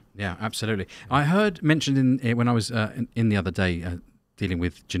 Yeah, absolutely. I heard mentioned when I was in the other day dealing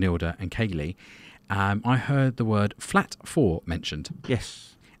with Janilda and Kaylee, I heard the word flat 4 mentioned.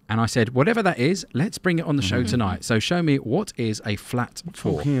 Yes. And I said, whatever that is, let's bring it on the show tonight. So show me, what is a flat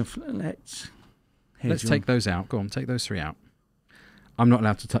 4? Talking of, let's take those out. Go on, take those 3 out. I'm not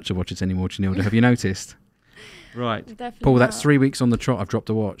allowed to touch the watches anymore, Janilda. Have you noticed? Right. Definitely Paul, that's 3 weeks on the trot. I've dropped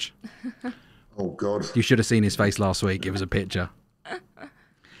a watch. Oh, God. You should have seen his face last week. It was a picture.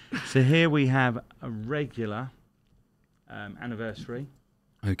 So here we have a regular anniversary.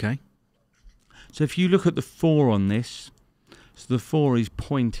 Okay. So if you look at the 4 on this, so the 4 is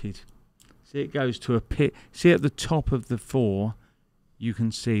pointed. See, it goes to a pit. See, at the top of the 4, you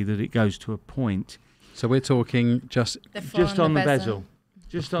can see that it goes to a point. So we're talking just on the bezel.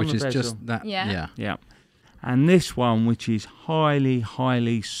 Just on the bezel. Which is just that. Yeah. And this one, which is highly,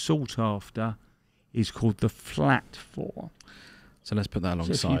 highly sought after, is called the flat 4. So let's put that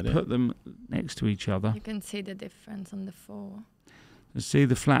alongside so if you put them next to each other, you can see the difference on the 4. You see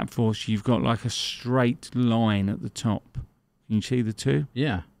the flat 4, so you've got like a straight line at the top. Can you see the 2?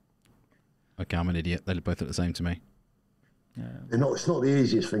 Yeah. Okay, I'm an idiot. They both look the same to me. Yeah. It's not the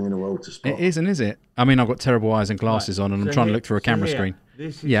easiest thing in the world to spot. It isn't, is it? I mean, I've got terrible eyes and glasses on, and I'm trying to look through a camera screen.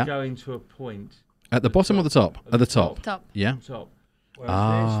 This is going to a point. At the bottom or the top? At the top. Top. Yeah. Top.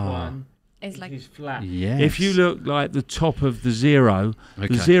 Whereas this one is flat. Yes. If you look like the top of the 0,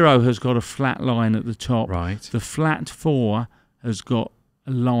 the 0 has got a flat line at the top. Right. The flat 4 has got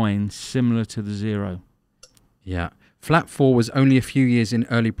a line similar to the 0. Yeah. Flat 4 was only a few years in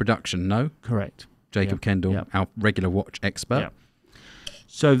early production, no? Correct. Jacob Kendall, our regular watch expert. Yep.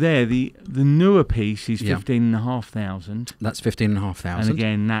 So there, the newer piece is 15,500. That's 15,500. And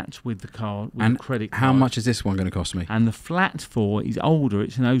again, that's with the card, with the credit card. How much is this one going to cost me? And the flat 4 is older.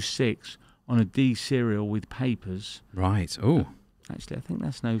 It's an 06 on a D serial with papers. Right. Oh. Actually, I think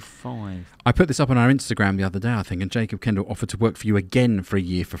that's an 05. I put this up on our Instagram the other day, I think, and Jacob Kendall offered to work for you again for a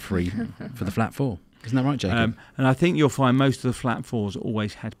year for free for the flat 4. Isn't that right, Jacob? And I think you'll find most of the flat 4s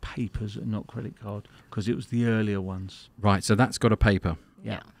always had papers and not credit card, because it was the earlier ones. Right, so that's got a paper.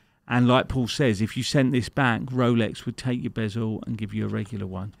 Yeah. And like Paul says, if you sent this back, Rolex would take your bezel and give you a regular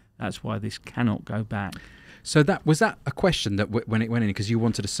one. That's why this cannot go back. So was that a question that when it went in, because you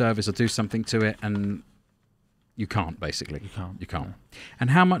wanted a service or do something to it, and you can't, basically? You can't. No.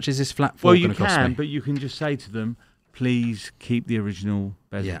 And how much is this flat 4 going to cost me? Well, you can, but you can just say to them, please keep the original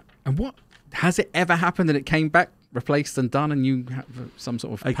bezel. Yeah. And what... Has it ever happened that it came back, replaced and done, and you have some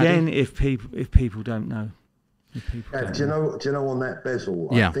sort of again? If people don't know, do you know on that bezel?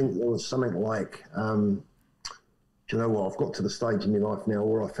 Yeah. I think there was something like, do you know what? I've got to the stage in my life now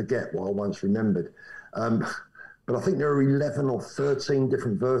where I forget what I once remembered, but I think there are 11 or 13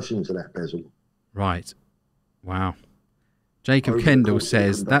 different versions of that bezel. Right. Wow. Jacob Kendall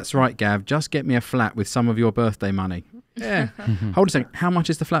says, "That's right, Gav. Just get me a flat with some of your birthday money." Yeah. Hold a second. How much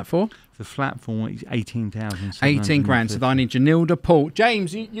is the flat for? The flat for is 18,000. 18 grand. So I need Janilda, Paul.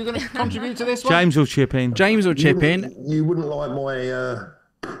 James, you're going to contribute to this one? James will chip in. James will chip in. You wouldn't like my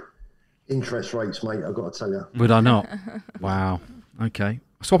interest rates, mate, I've got to tell you. Would I not? Wow. Okay.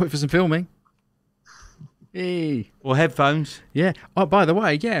 Swap it for some filming. Hey. Or headphones. Yeah. Oh, by the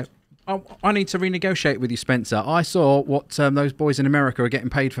way, yeah. I need to renegotiate with you, Spencer. I saw what those boys in America are getting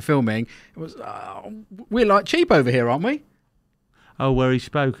paid for filming. It was we're like cheap over here, aren't we? Oh, where he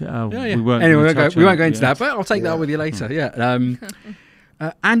spoke. Oh, Yeah. we won't. Anyway, we won't go it, into that, but I'll take that with you later. Yeah.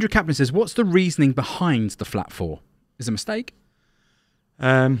 Andrew Kaplan says, "What's the reasoning behind the flat 4? Is it a mistake?"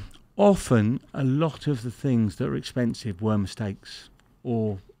 Often, a lot of the things that are expensive were mistakes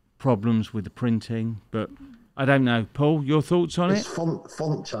or problems with the printing, but I don't know. Paul, your thoughts on It's it?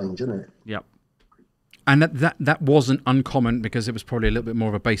 font change, isn't it? Yep. And that wasn't uncommon because it was probably a little bit more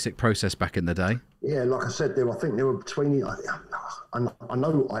of a basic process back in the day. Yeah, like I said, I think there were between. I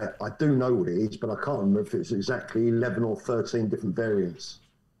do know what it is, but I can't remember if it's exactly 11 or 13 different variants.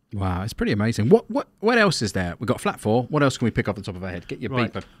 Wow, it's pretty amazing. What else is there? We've got flat 4. What else can we pick off the top of our head? Get your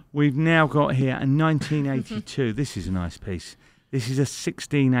beeper. We've now got here a 1982. This is a nice piece. This is a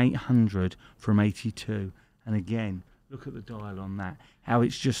 16800 from 82. And again, look at the dial on that. How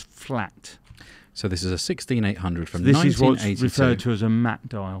it's just flat. So this is a 16800 from This 1982. is what's referred to as a matte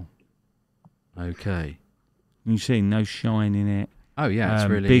dial. Okay. You see no shine in it. Oh yeah, it's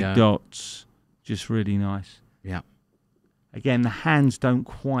really big dots. Just really nice. Yeah. Again, the hands don't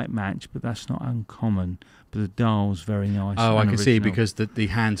quite match, but that's not uncommon. But the dial's very nice. Oh, I and can see original. because the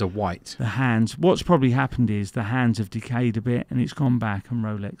hands are white. The hands. What's probably happened is the hands have decayed a bit, and it's gone back, and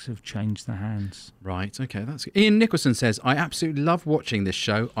Rolex have changed the hands. Right. Okay. That's good. Ian Nicholson says, "I absolutely love watching this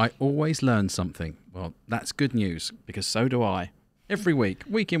show. I always learn something." Well, that's good news because so do I. Every week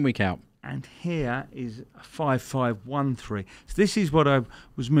in, week out. And here is 5513. So this is what I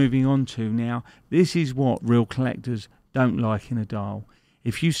was moving on to now. This is what real collectors don't like in a dial.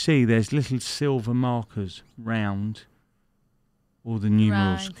 If you see there's little silver markers round all the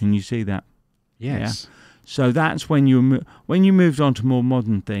numerals. Right. Can you see that? Yes. Yeah. So that's when you moved on to more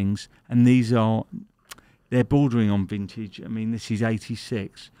modern things, and they're bordering on vintage. I mean, this is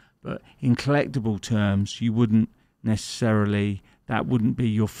 86, but in collectible terms, you wouldn't necessarily. That wouldn't be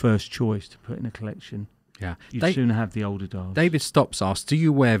your first choice to put in a collection. Yeah. You'd sooner have the older dials. David Stops asks, "Do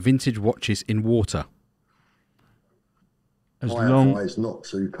you wear vintage watches in water?" As long advise not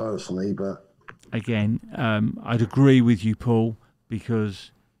to personally, but again, I'd agree with you, Paul,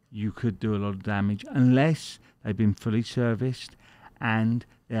 because you could do a lot of damage unless they've been fully serviced and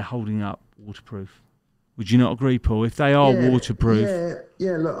they're holding up waterproof. Would you not agree, Paul? If they are waterproof,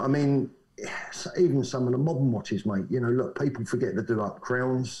 yeah. Look, I mean, even some of the modern watches, mate. You know, look, people forget to do up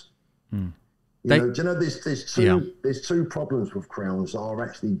crowns. Do you know, there's two problems with crowns that are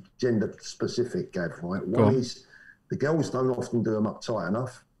actually gender specific, Gav. Right, one is the girls don't often do them up tight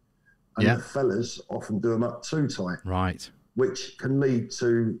enough, and the fellas often do them up too tight. Right. Which can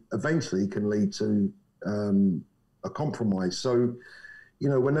eventually lead to a compromise. So, you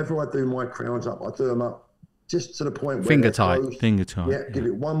know, whenever I do my crowns up, I do them up just to the point where finger tight. Yeah, give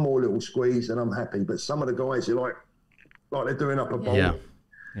it one more little squeeze and I'm happy. But some of the guys are like they're doing up a bowl. Yeah.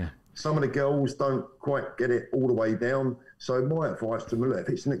 Some of the girls don't quite get it all the way down. So my advice to them, look, if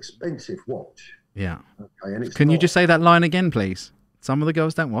it's an expensive watch, yeah. Okay, and Can you just say that line again, please? Some of the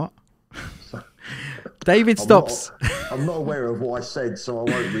girls don't what? David Stops. I'm not aware of what I said, so I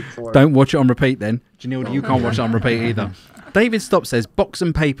won't retry. Don't watch it on repeat then. Janilda, you can't watch it on repeat either. David Stops says, "Box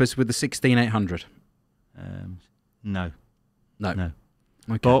and papers with the 16800. no. Okay.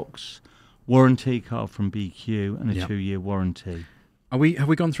 Box, warranty card from BQ, and a 2-year warranty. Have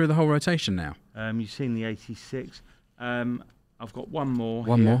we gone through the whole rotation now? You've seen the 86. I've got one more.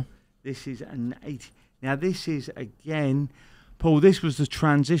 One more. This is an 80. Now this is again, Paul. This was the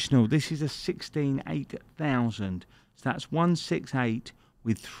transitional. This is a 168,000. So that's 168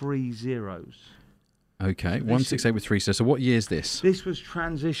 with 3 zeros. Okay, 168 with 3 zeros. So what year is this? This was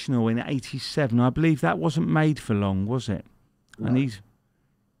transitional in 87. I believe that wasn't made for long, was it? No. And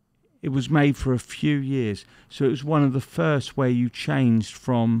it was made for a few years. So it was one of the first where you changed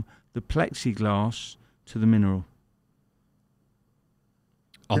from the plexiglass to the mineral.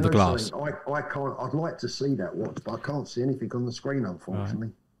 On the glass. I can't. I'd like to see that watch, but I can't see anything on the screen, unfortunately.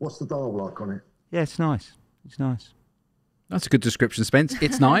 Right. What's the dial like on it? Yeah, it's nice. It's nice. That's a good description, Spence.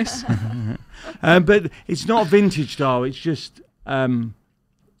 It's nice. But it's not a vintage dial. It's just a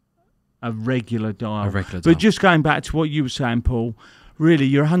regular dial. A regular dial. But just going back to what you were saying, Paul, really,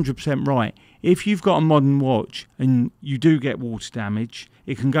 you're 100% right. If you've got a modern watch and you do get water damage,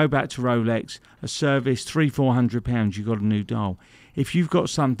 it can go back to Rolex, a service, £300-400, you've got a new dial. If you've got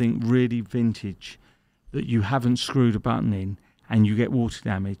something really vintage that you haven't screwed a button in and you get water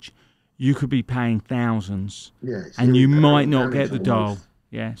damage, you could be paying thousands, and you might not get the dial.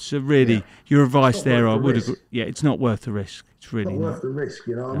 Yeah, so really, your advice there, I would agree. Yeah, it's not worth the risk. It's really not worth the risk,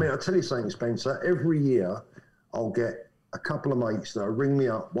 you know. I mean, I'll tell you something, Spencer. Every year, I'll get a couple of mates that ring me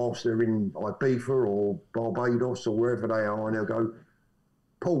up whilst they're in Ibiza or Barbados or wherever they are, and they'll go,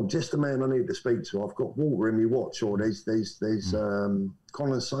 Paul, just the man I need to speak to. I've got water in my watch, or there's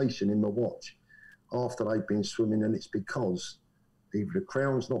condensation in my watch after they've been swimming, and it's because either the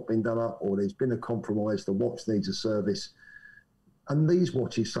crown's not been done up or there's been a compromise, the watch needs a service. And these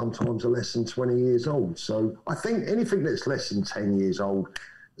watches sometimes are less than 20 years old. So I think anything that's less than 10 years old,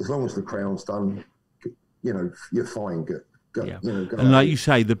 as long as the crown's done, you know, you're fine. Go and like you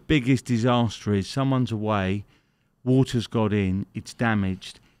say, the biggest disaster is someone's away, water's got in, it's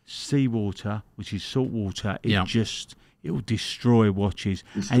damaged. Seawater, which is salt water, it will destroy watches,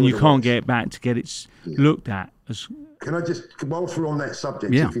 and you can't get it back to get it looked at. Can I just, whilst we're on that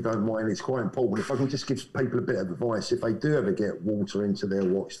subject, if you don't mind, it's quite important. If I can just give people a bit of advice, if they do ever get water into their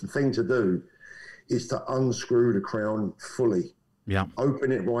watch, the thing to do is to unscrew the crown fully. Yeah.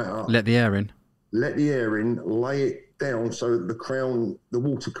 Open it right up. Let the air in. Let the air in, lay it down so that the crown, the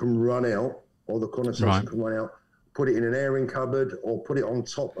water can run out, or the condensation can run out. Put it in an airing cupboard, or put it on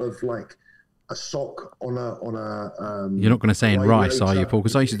top of like a sock on a. You're not going to say in rice, are you, Paul?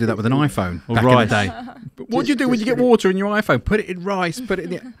 Because I used to do that with an iPhone back in the day. But what do you do when you get water in your iPhone? Put it in rice. Put it in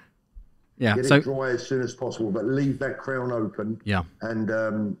the. Yeah. Get it dry as soon as possible, but leave that crown open. Yeah.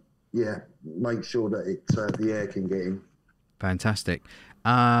 And make sure that the air can get in. Fantastic.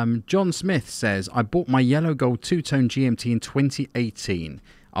 John Smith says, I bought my yellow gold two-tone GMT in 2018.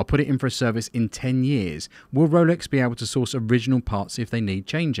 I'll put it in for a service in 10 years. Will Rolex be able to source original parts if they need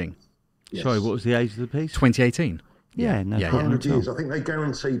changing? Yes. Sorry, what was the age of the piece? 2018. Yeah, no problem 100 years. I think they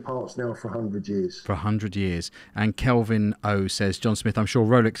guarantee parts now for 100 years. For 100 years. And Kelvin O says, John Smith, I'm sure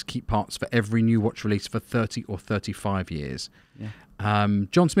Rolex keep parts for every new watch release for 30 or 35 years. Yeah.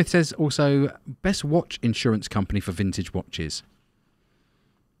 John Smith says also, best watch insurance company for vintage watches?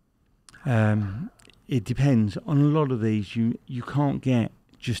 It depends. On a lot of these, you can't get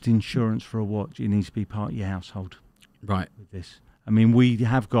just insurance for a watch. It needs to be part of your household. Right. With this. I mean, we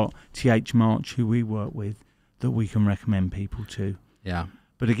have got TH March, who we work with, that we can recommend people to. Yeah.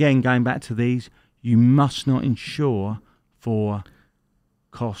 But again, going back to these, you must not insure for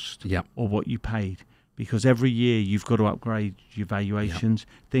cost or what you paid, because every year you've got to upgrade your valuations.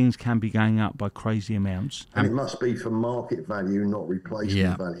 Things can be going up by crazy amounts. And it must be for market value, not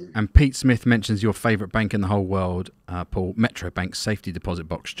replacement value. And Pete Smith mentions your favourite bank in the whole world, Paul, Metro Bank's safety deposit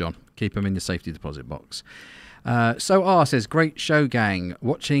box, John. Keep them in your safety deposit box. So R says, great show, gang.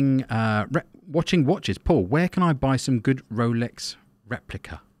 Watching watches. Paul, where can I buy some good Rolex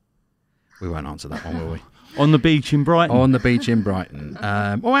replica? We won't answer that one, will we? On the beach in Brighton. On the beach in Brighton.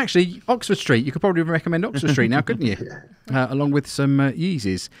 Or actually, Oxford Street. You could probably recommend Oxford Street now, couldn't you? Along with some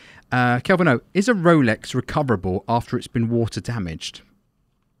Yeezys. Kelvin O, is a Rolex recoverable after it's been water damaged?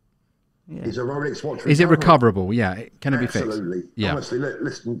 Yeah. Is a Rolex watch recoverable? Is it recoverable? Yeah. Can it be fixed? Absolutely. Yeah. Honestly,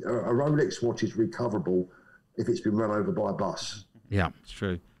 listen, a Rolex watch is recoverable if it's been run over by a bus. Yeah. It's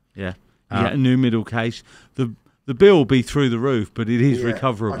true. Yeah. You get a new middle case. The bill will be through the roof, but it is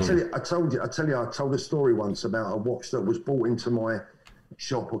recoverable. I told a story once about a watch that was brought into my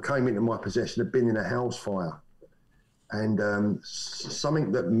shop or came into my possession, had been in a house fire. And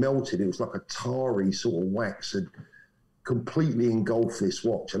something that melted, it was like a tarry sort of wax, had completely engulfed this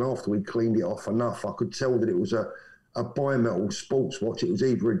watch. And after we cleaned it off enough, I could tell that it was a bimetal sports watch. It was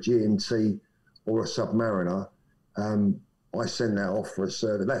either a GMT or a Submariner. I sent that off for a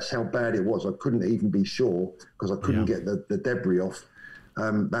service. That's how bad it was. I couldn't even be sure because I couldn't get the debris off.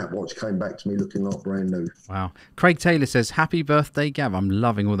 That watch came back to me looking like brand new. Wow. Craig Taylor says, happy birthday, Gav. I'm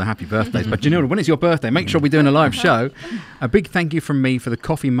loving all the happy birthdays. But Janilda, when is your birthday? Make sure we're doing a live show. A big thank you from me for the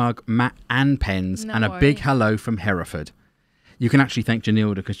coffee mug, mat and pens. And a big hello from Hereford. You can actually thank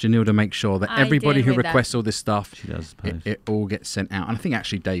Janilda because Janilda makes sure that everybody who requests all this stuff, she does it all gets sent out. And I think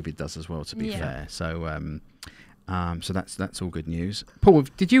actually David does as well, to be fair. So so that's all good news. Paul,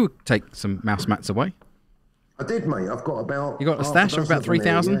 did you take some mouse mats away? I did, mate. I've got about... You got a stash of about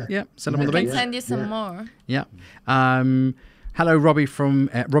 3,000? Yeah. Send them on the beach. I can send you some more. Yeah. Hello, Robbie from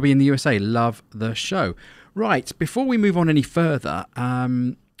Robbie in the USA. Love the show. Right. Before we move on any further,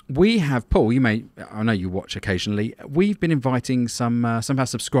 We have, Paul, I know you watch occasionally. We've been inviting some of our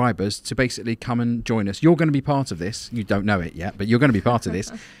subscribers to basically come and join us. You're going to be part of this. You don't know it yet, but you're going to be part of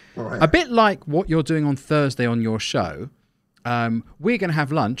this. Right. A bit like what you're doing on Thursday on your show. We're going to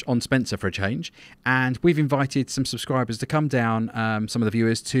have lunch on Spencer for a change, and we've invited some subscribers to come down, some of the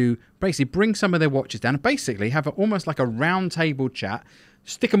viewers, to basically bring some of their watches down and basically have almost like a round table chat,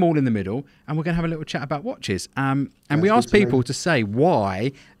 stick them all in the middle, and we're going to have a little chat about watches. And we asked people to say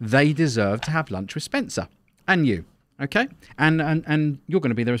why they deserve to have lunch with Spencer and you. Okay, and you're going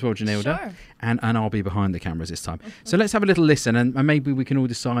to be there as well, Janilda. Sure. And I'll be behind the cameras this time. So let's have a little listen, and maybe we can all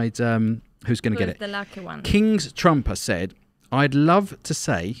decide who's going to get it. The lucky one. King's Trumper said, I'd love to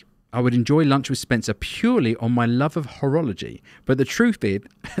say I would enjoy lunch with Spencer purely on my love of horology, but the truth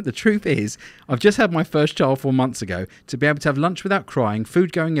is, I've just had my first child 4 months ago. To be able to have lunch without crying,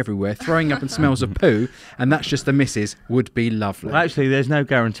 food going everywhere, throwing up and smells of poo, and that's just the missus, would be lovely. Well, actually, there's no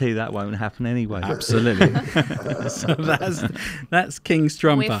guarantee that won't happen anyway. Absolutely. So that's King's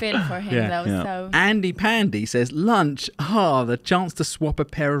Trumper. We feel for him though. Yeah. So Andy Pandy says, lunch, the chance to swap a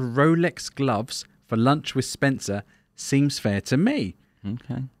pair of Rolex gloves for lunch with Spencer seems fair to me.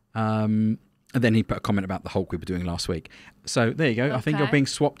 Okay. And then he put a comment about the Hulk we were doing last week. So there you go. I think you're being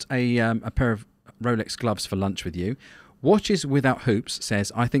swapped a pair of Rolex gloves for lunch with you. Watches Without Hoops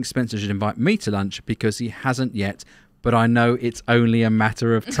says, I think Spencer should invite me to lunch because he hasn't yet, but I know it's only a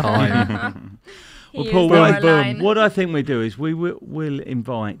matter of time. Well, He Paul, used our line. what I think we do is we'll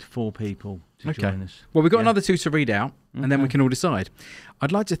invite 4 people to join us. Well, we've got another 2 to read out, and then we can all decide.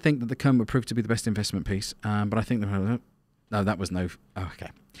 I'd like to think that the comb would prove to be the best investment piece, but I think no, that was no. Oh, okay.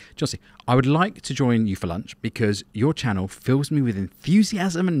 Josie, I would like to join you for lunch because your channel fills me with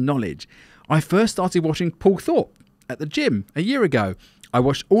enthusiasm and knowledge. I first started watching Paul Thorpe at the gym a year ago. I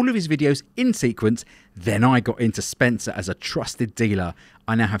watched all of his videos in sequence. Then I got into Spencer as a trusted dealer.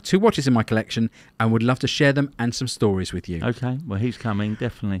 I now have 2 watches in my collection and would love to share them and some stories with you. Okay, well, he's coming,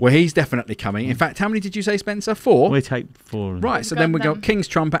 definitely. Well, he's definitely coming. In fact, how many did you say, Spencer? 4? We'll take 4. Right, so then we got King's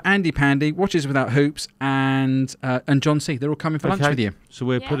Trumper, Andy Pandy, Watches Without Hoops, and John C. They're all coming for lunch with you. So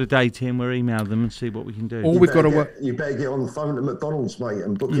we'll put a date in, we'll email them and see what we can do. All we've got to work. You better get on the phone to McDonald's, mate,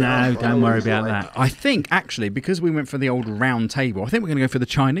 and book it. No, don't worry about that. I think, actually, because we went for the old round table, I think we're going to go for the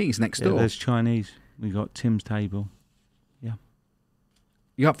Chinese next door. There's Chinese. We got Tim's table. Yeah.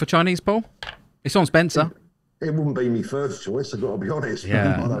 You up for Chinese, Paul? It's on Spencer. It wouldn't be my first choice, I've got to be honest.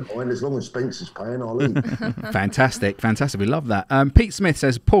 Yeah. I don't mind. As long as Spencer's paying, I'll eat. Fantastic. We love that. Pete Smith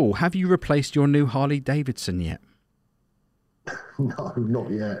says, Paul, have you replaced your new Harley Davidson yet? No, not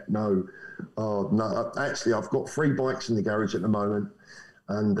yet. No. No. Actually, I've got 3 bikes in the garage at the moment,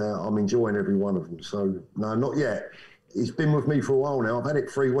 and I'm enjoying every one of them. So, no, not yet. It's been with me for a while now. I've had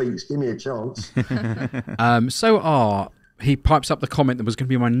it 3 weeks. Give me a chance. He pipes up the comment that was going to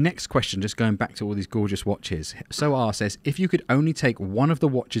be my next question, just going back to all these gorgeous watches. Says, if you could only take one of the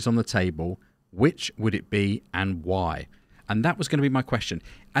watches on the table, which would it be and why? And that was going to be my question.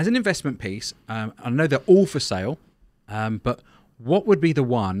 As an investment piece, I know they're all for sale, but what would be the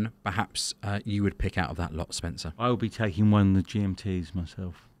one perhaps you would pick out of that lot, Spencer? I will be taking one of the GMTs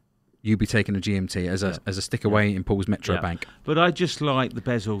myself. You'd be taking a GMT as a stick away in Paul's Metro Bank. But I just like the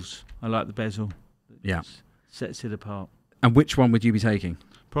bezels. I like the bezel. Yeah. Sets it apart. And which one would you be taking?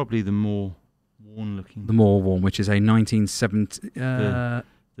 Probably the more worn looking. The more worn, which is a 1970... the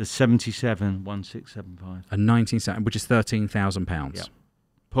 77 1675. A 1970, which is £13,000. Yeah.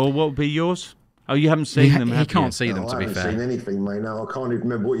 Paul, what would be yours? Oh, you haven't seen them, have He you? can't see them, to be fair. I haven't seen anything, mate. No, I can't even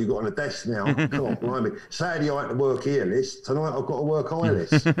remember what you got on the desk now. God, blimey. Saturday I had to work ear list. Tonight I've got to work eye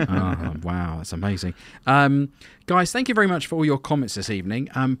list. Oh, wow, that's amazing. Guys, thank you very much for all your comments this evening.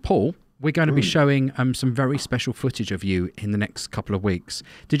 Paul, we're going to be showing some very special footage of you in the next couple of weeks.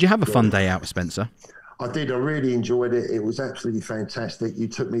 Did you have a fun day out, Spencer? I did. I really enjoyed it. It was absolutely fantastic. You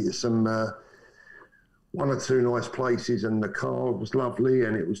took me to some 1 or 2 nice places, and the car was lovely,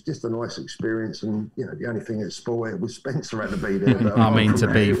 and it was just a nice experience. And you know, the only thing that spoiled it was Spencer had to be there. But I mean, to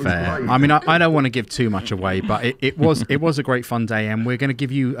be fair, I mean, I don't want to give too much away, but it was a great fun day, and we're going to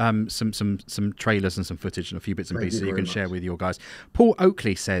give you some trailers and some footage and a few bits and pieces you can share with your guys. Paul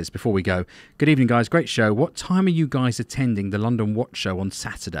Oakley says, before we go, good evening, guys. Great show. What time are you guys attending the London Watch Show on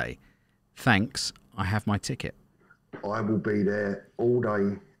Saturday? Thanks. I have my ticket. I will be there all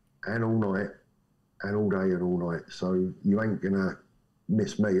day and all night and all day and all night. So you ain't going to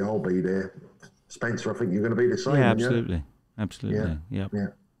miss me. I'll be there. Spencer, I think you're going to be the same. Yeah, absolutely. Absolutely. Yeah.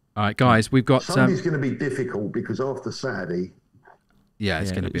 All right, guys, we've got... Sunday's going to be difficult because after Saturday... Yeah,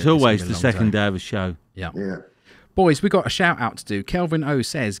 it's going to be... It's always the second day of a show. Yeah. Yeah. Boys, we've got a shout-out to do. Kelvin O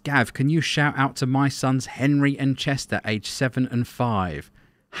says, Gav, can you shout out to my sons Henry and Chester, aged 7 and 5?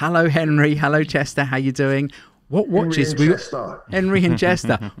 Hello, Henry. Hello, Chester. How you doing? What watches? Henry and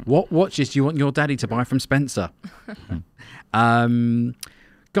Chester. What watches do you want your daddy to buy from Spencer?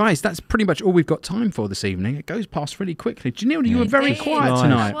 Guys, that's pretty much all we've got time for this evening. It goes past really quickly. Janilda, you were very quiet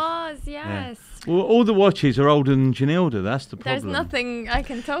tonight. It was, yes. Yeah. Well, all the watches are older than Janilda. That's the problem. There's nothing I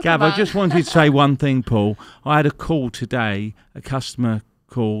can talk Gav, about. I just wanted to say one thing, Paul. I had a call today. A customer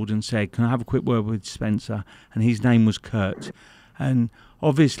called and said, "Can I have a quick word with Spencer?" And his name was Kurt. And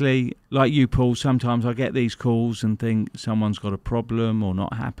obviously, like you, Paul, sometimes I get these calls and think someone's got a problem or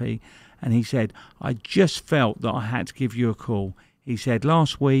not happy. And he said, "I just felt that I had to give you a call." He said,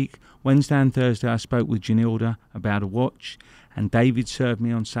 "Last week, Wednesday and Thursday, I spoke with Janilda about a watch, and David served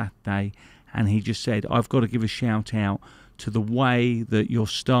me on Saturday, and he just said, I've got to give a shout out to the way that your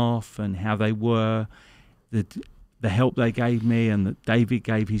staff and how they were, the help they gave me, and that David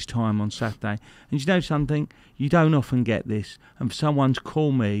gave his time on Saturday." And you know something? You don't often get this. And for someone to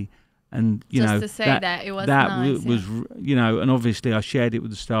call me and, just to say that it was nice, was, and obviously I shared it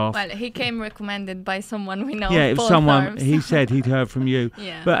with the staff. Well, he came recommended by someone we know. Yeah, it was someone, he said he'd heard from you.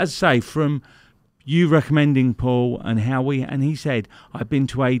 Yeah. But as I say, from you recommending Paul and and he said, I've been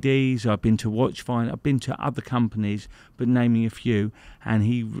to ADs, I've been to Watchfinder, I've been to other companies, but naming a few, and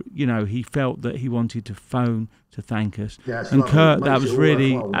he felt that he wanted to phone to thank us. Yeah, and lovely. Kurt, that was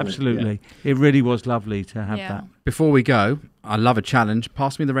really, worthwhile, absolutely, it really was lovely to have that. Before we go, I love a challenge.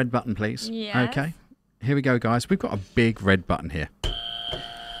 Pass me the red button, please. Yes. Okay. Here we go, guys. We've got a big red button here.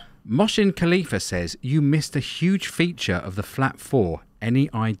 Moshin Khalifa says, you missed a huge feature of the Flat 4. Any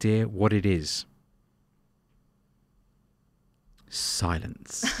idea what it is?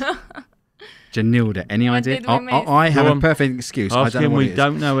 Silence. Janilda, any idea? I have a perfect excuse. Ask I don't know him, what we it is.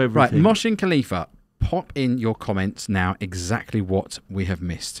 don't know everything. Right, Moshin Khalifa, pop in your comments now exactly what we have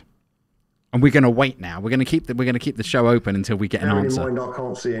missed. And we're going to wait now. We're going to keep the show open until we get an answer. In mind, I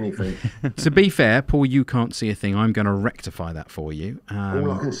can't see anything. To be fair, Paul, you can't see a thing. I'm going to rectify that for you.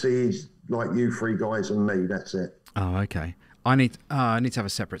 All I can see is like you three guys and me. That's it. Oh, okay. I need to have a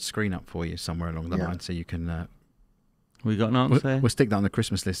separate screen up for you somewhere along the line so you can. We got an answer. We'll stick that on the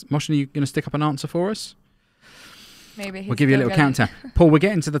Christmas list. Moshin, are you going to stick up an answer for us? Maybe we'll give you a little countdown. Paul, we're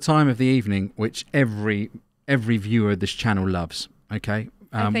getting to the time of the evening which every viewer of this channel loves. Okay.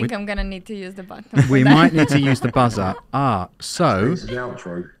 I think I'm going to need to use the button. We might need to use the buzzer. So... This is the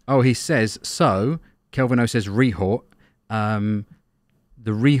outro. Oh, he says, so... Kelvin O says, rehort. The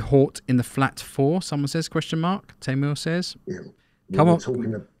rehort in the Flat 4, someone says, question mark. Tamil says. Yeah. Come on.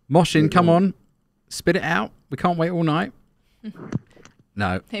 Moshin, come on. Spit it out. We can't wait all night.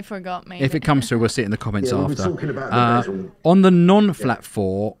 No. He forgot me. If it comes through, we'll see it in the comments after. We're talking about the bezel. On the non-Flat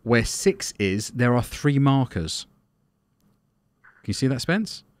 4, where 6 is, there are 3 markers. Can you see that,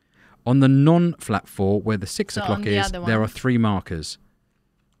 Spence? On the non-Flat 4, where the 6 o'clock is, there are 3 markers.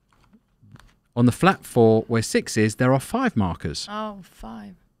 On the Flat 4, where 6 is, there are 5 markers. Oh,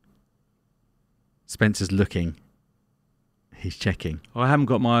 5. Spencer's looking. He's checking. I haven't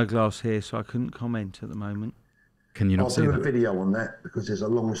got my eyeglass here, so I couldn't comment at the moment. Can you not see that? I'll do a video on that because there's a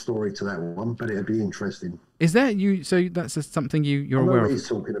long story to that one, but it'll be interesting. Is that you? So that's something you're aware of? I know what he's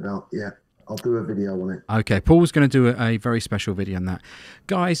talking about, yeah. I'll do a video on it. Okay, Paul's going to do a very special video on that.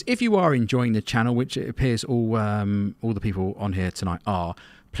 Guys, if you are enjoying the channel, which it appears all the people on here tonight are,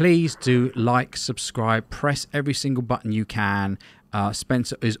 please do like, subscribe, press every single button you can.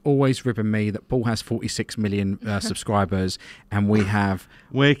 Spencer is always ripping me that Paul has 46 million subscribers and we have...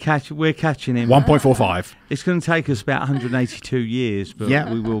 We're catching him. 1.45. It's going to take us about 182 years, but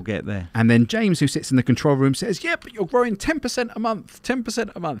we will get there. And then James, who sits in the control room, says, yeah, but you're growing 10% a month,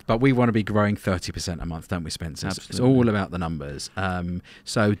 10% a month. But we want to be growing 30% a month, don't we, Spencer? Absolutely. It's all about the numbers.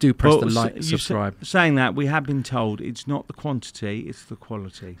 So do press the like, subscribe. Saying that, we have been told it's not the quantity, it's the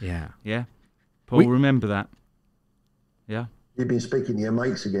quality. Yeah. Yeah? Paul, remember that. Yeah? You've been speaking to your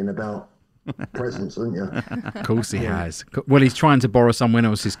mates again about presents, haven't you? Of course he has. Well, he's trying to borrow someone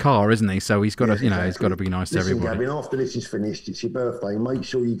else's car, isn't he? So he's got to, he's got to be nice to everybody. Gavin, after this is finished, it's your birthday. Make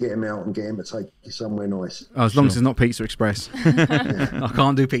sure you get him out and get him to take you somewhere nice. Oh, as long as it's not Pizza Express. I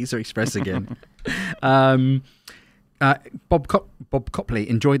can't do Pizza Express again. Bob Copley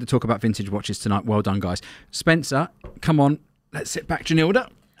enjoyed the talk about vintage watches tonight. Well done, guys. Spencer, come on, let's sit back, Janilda,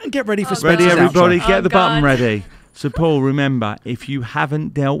 and get ready for Spencer's Ready, everybody? outro. Get the button ready. So, Paul, remember, if you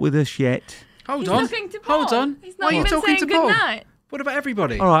haven't dealt with us yet... Hold on. He's not even talking saying to Paul? goodnight. What about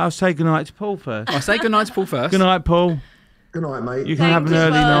everybody? All right, I'll say goodnight to Paul first. I'll say goodnight to Paul first. Good night, Paul. Good night, mate. You can have an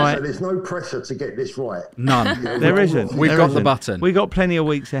early night. So there's no pressure to get this right. None. There isn't. We've got the button. We've got plenty of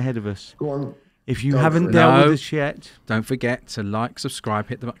weeks ahead of us. Go on. If you haven't dealt with us yet... Don't forget to like, subscribe,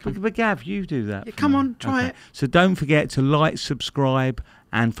 hit the button. But Gav, you do that. Yeah, come on, try it. So don't forget to like, subscribe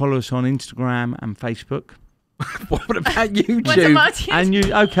and follow us on Instagram and Facebook. What about YouTube? What about you?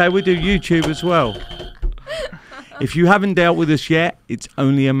 And okay, we do YouTube as well. If you haven't dealt with us yet, it's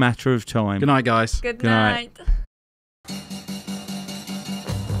only a matter of time. Good night, guys. Good Good night. night.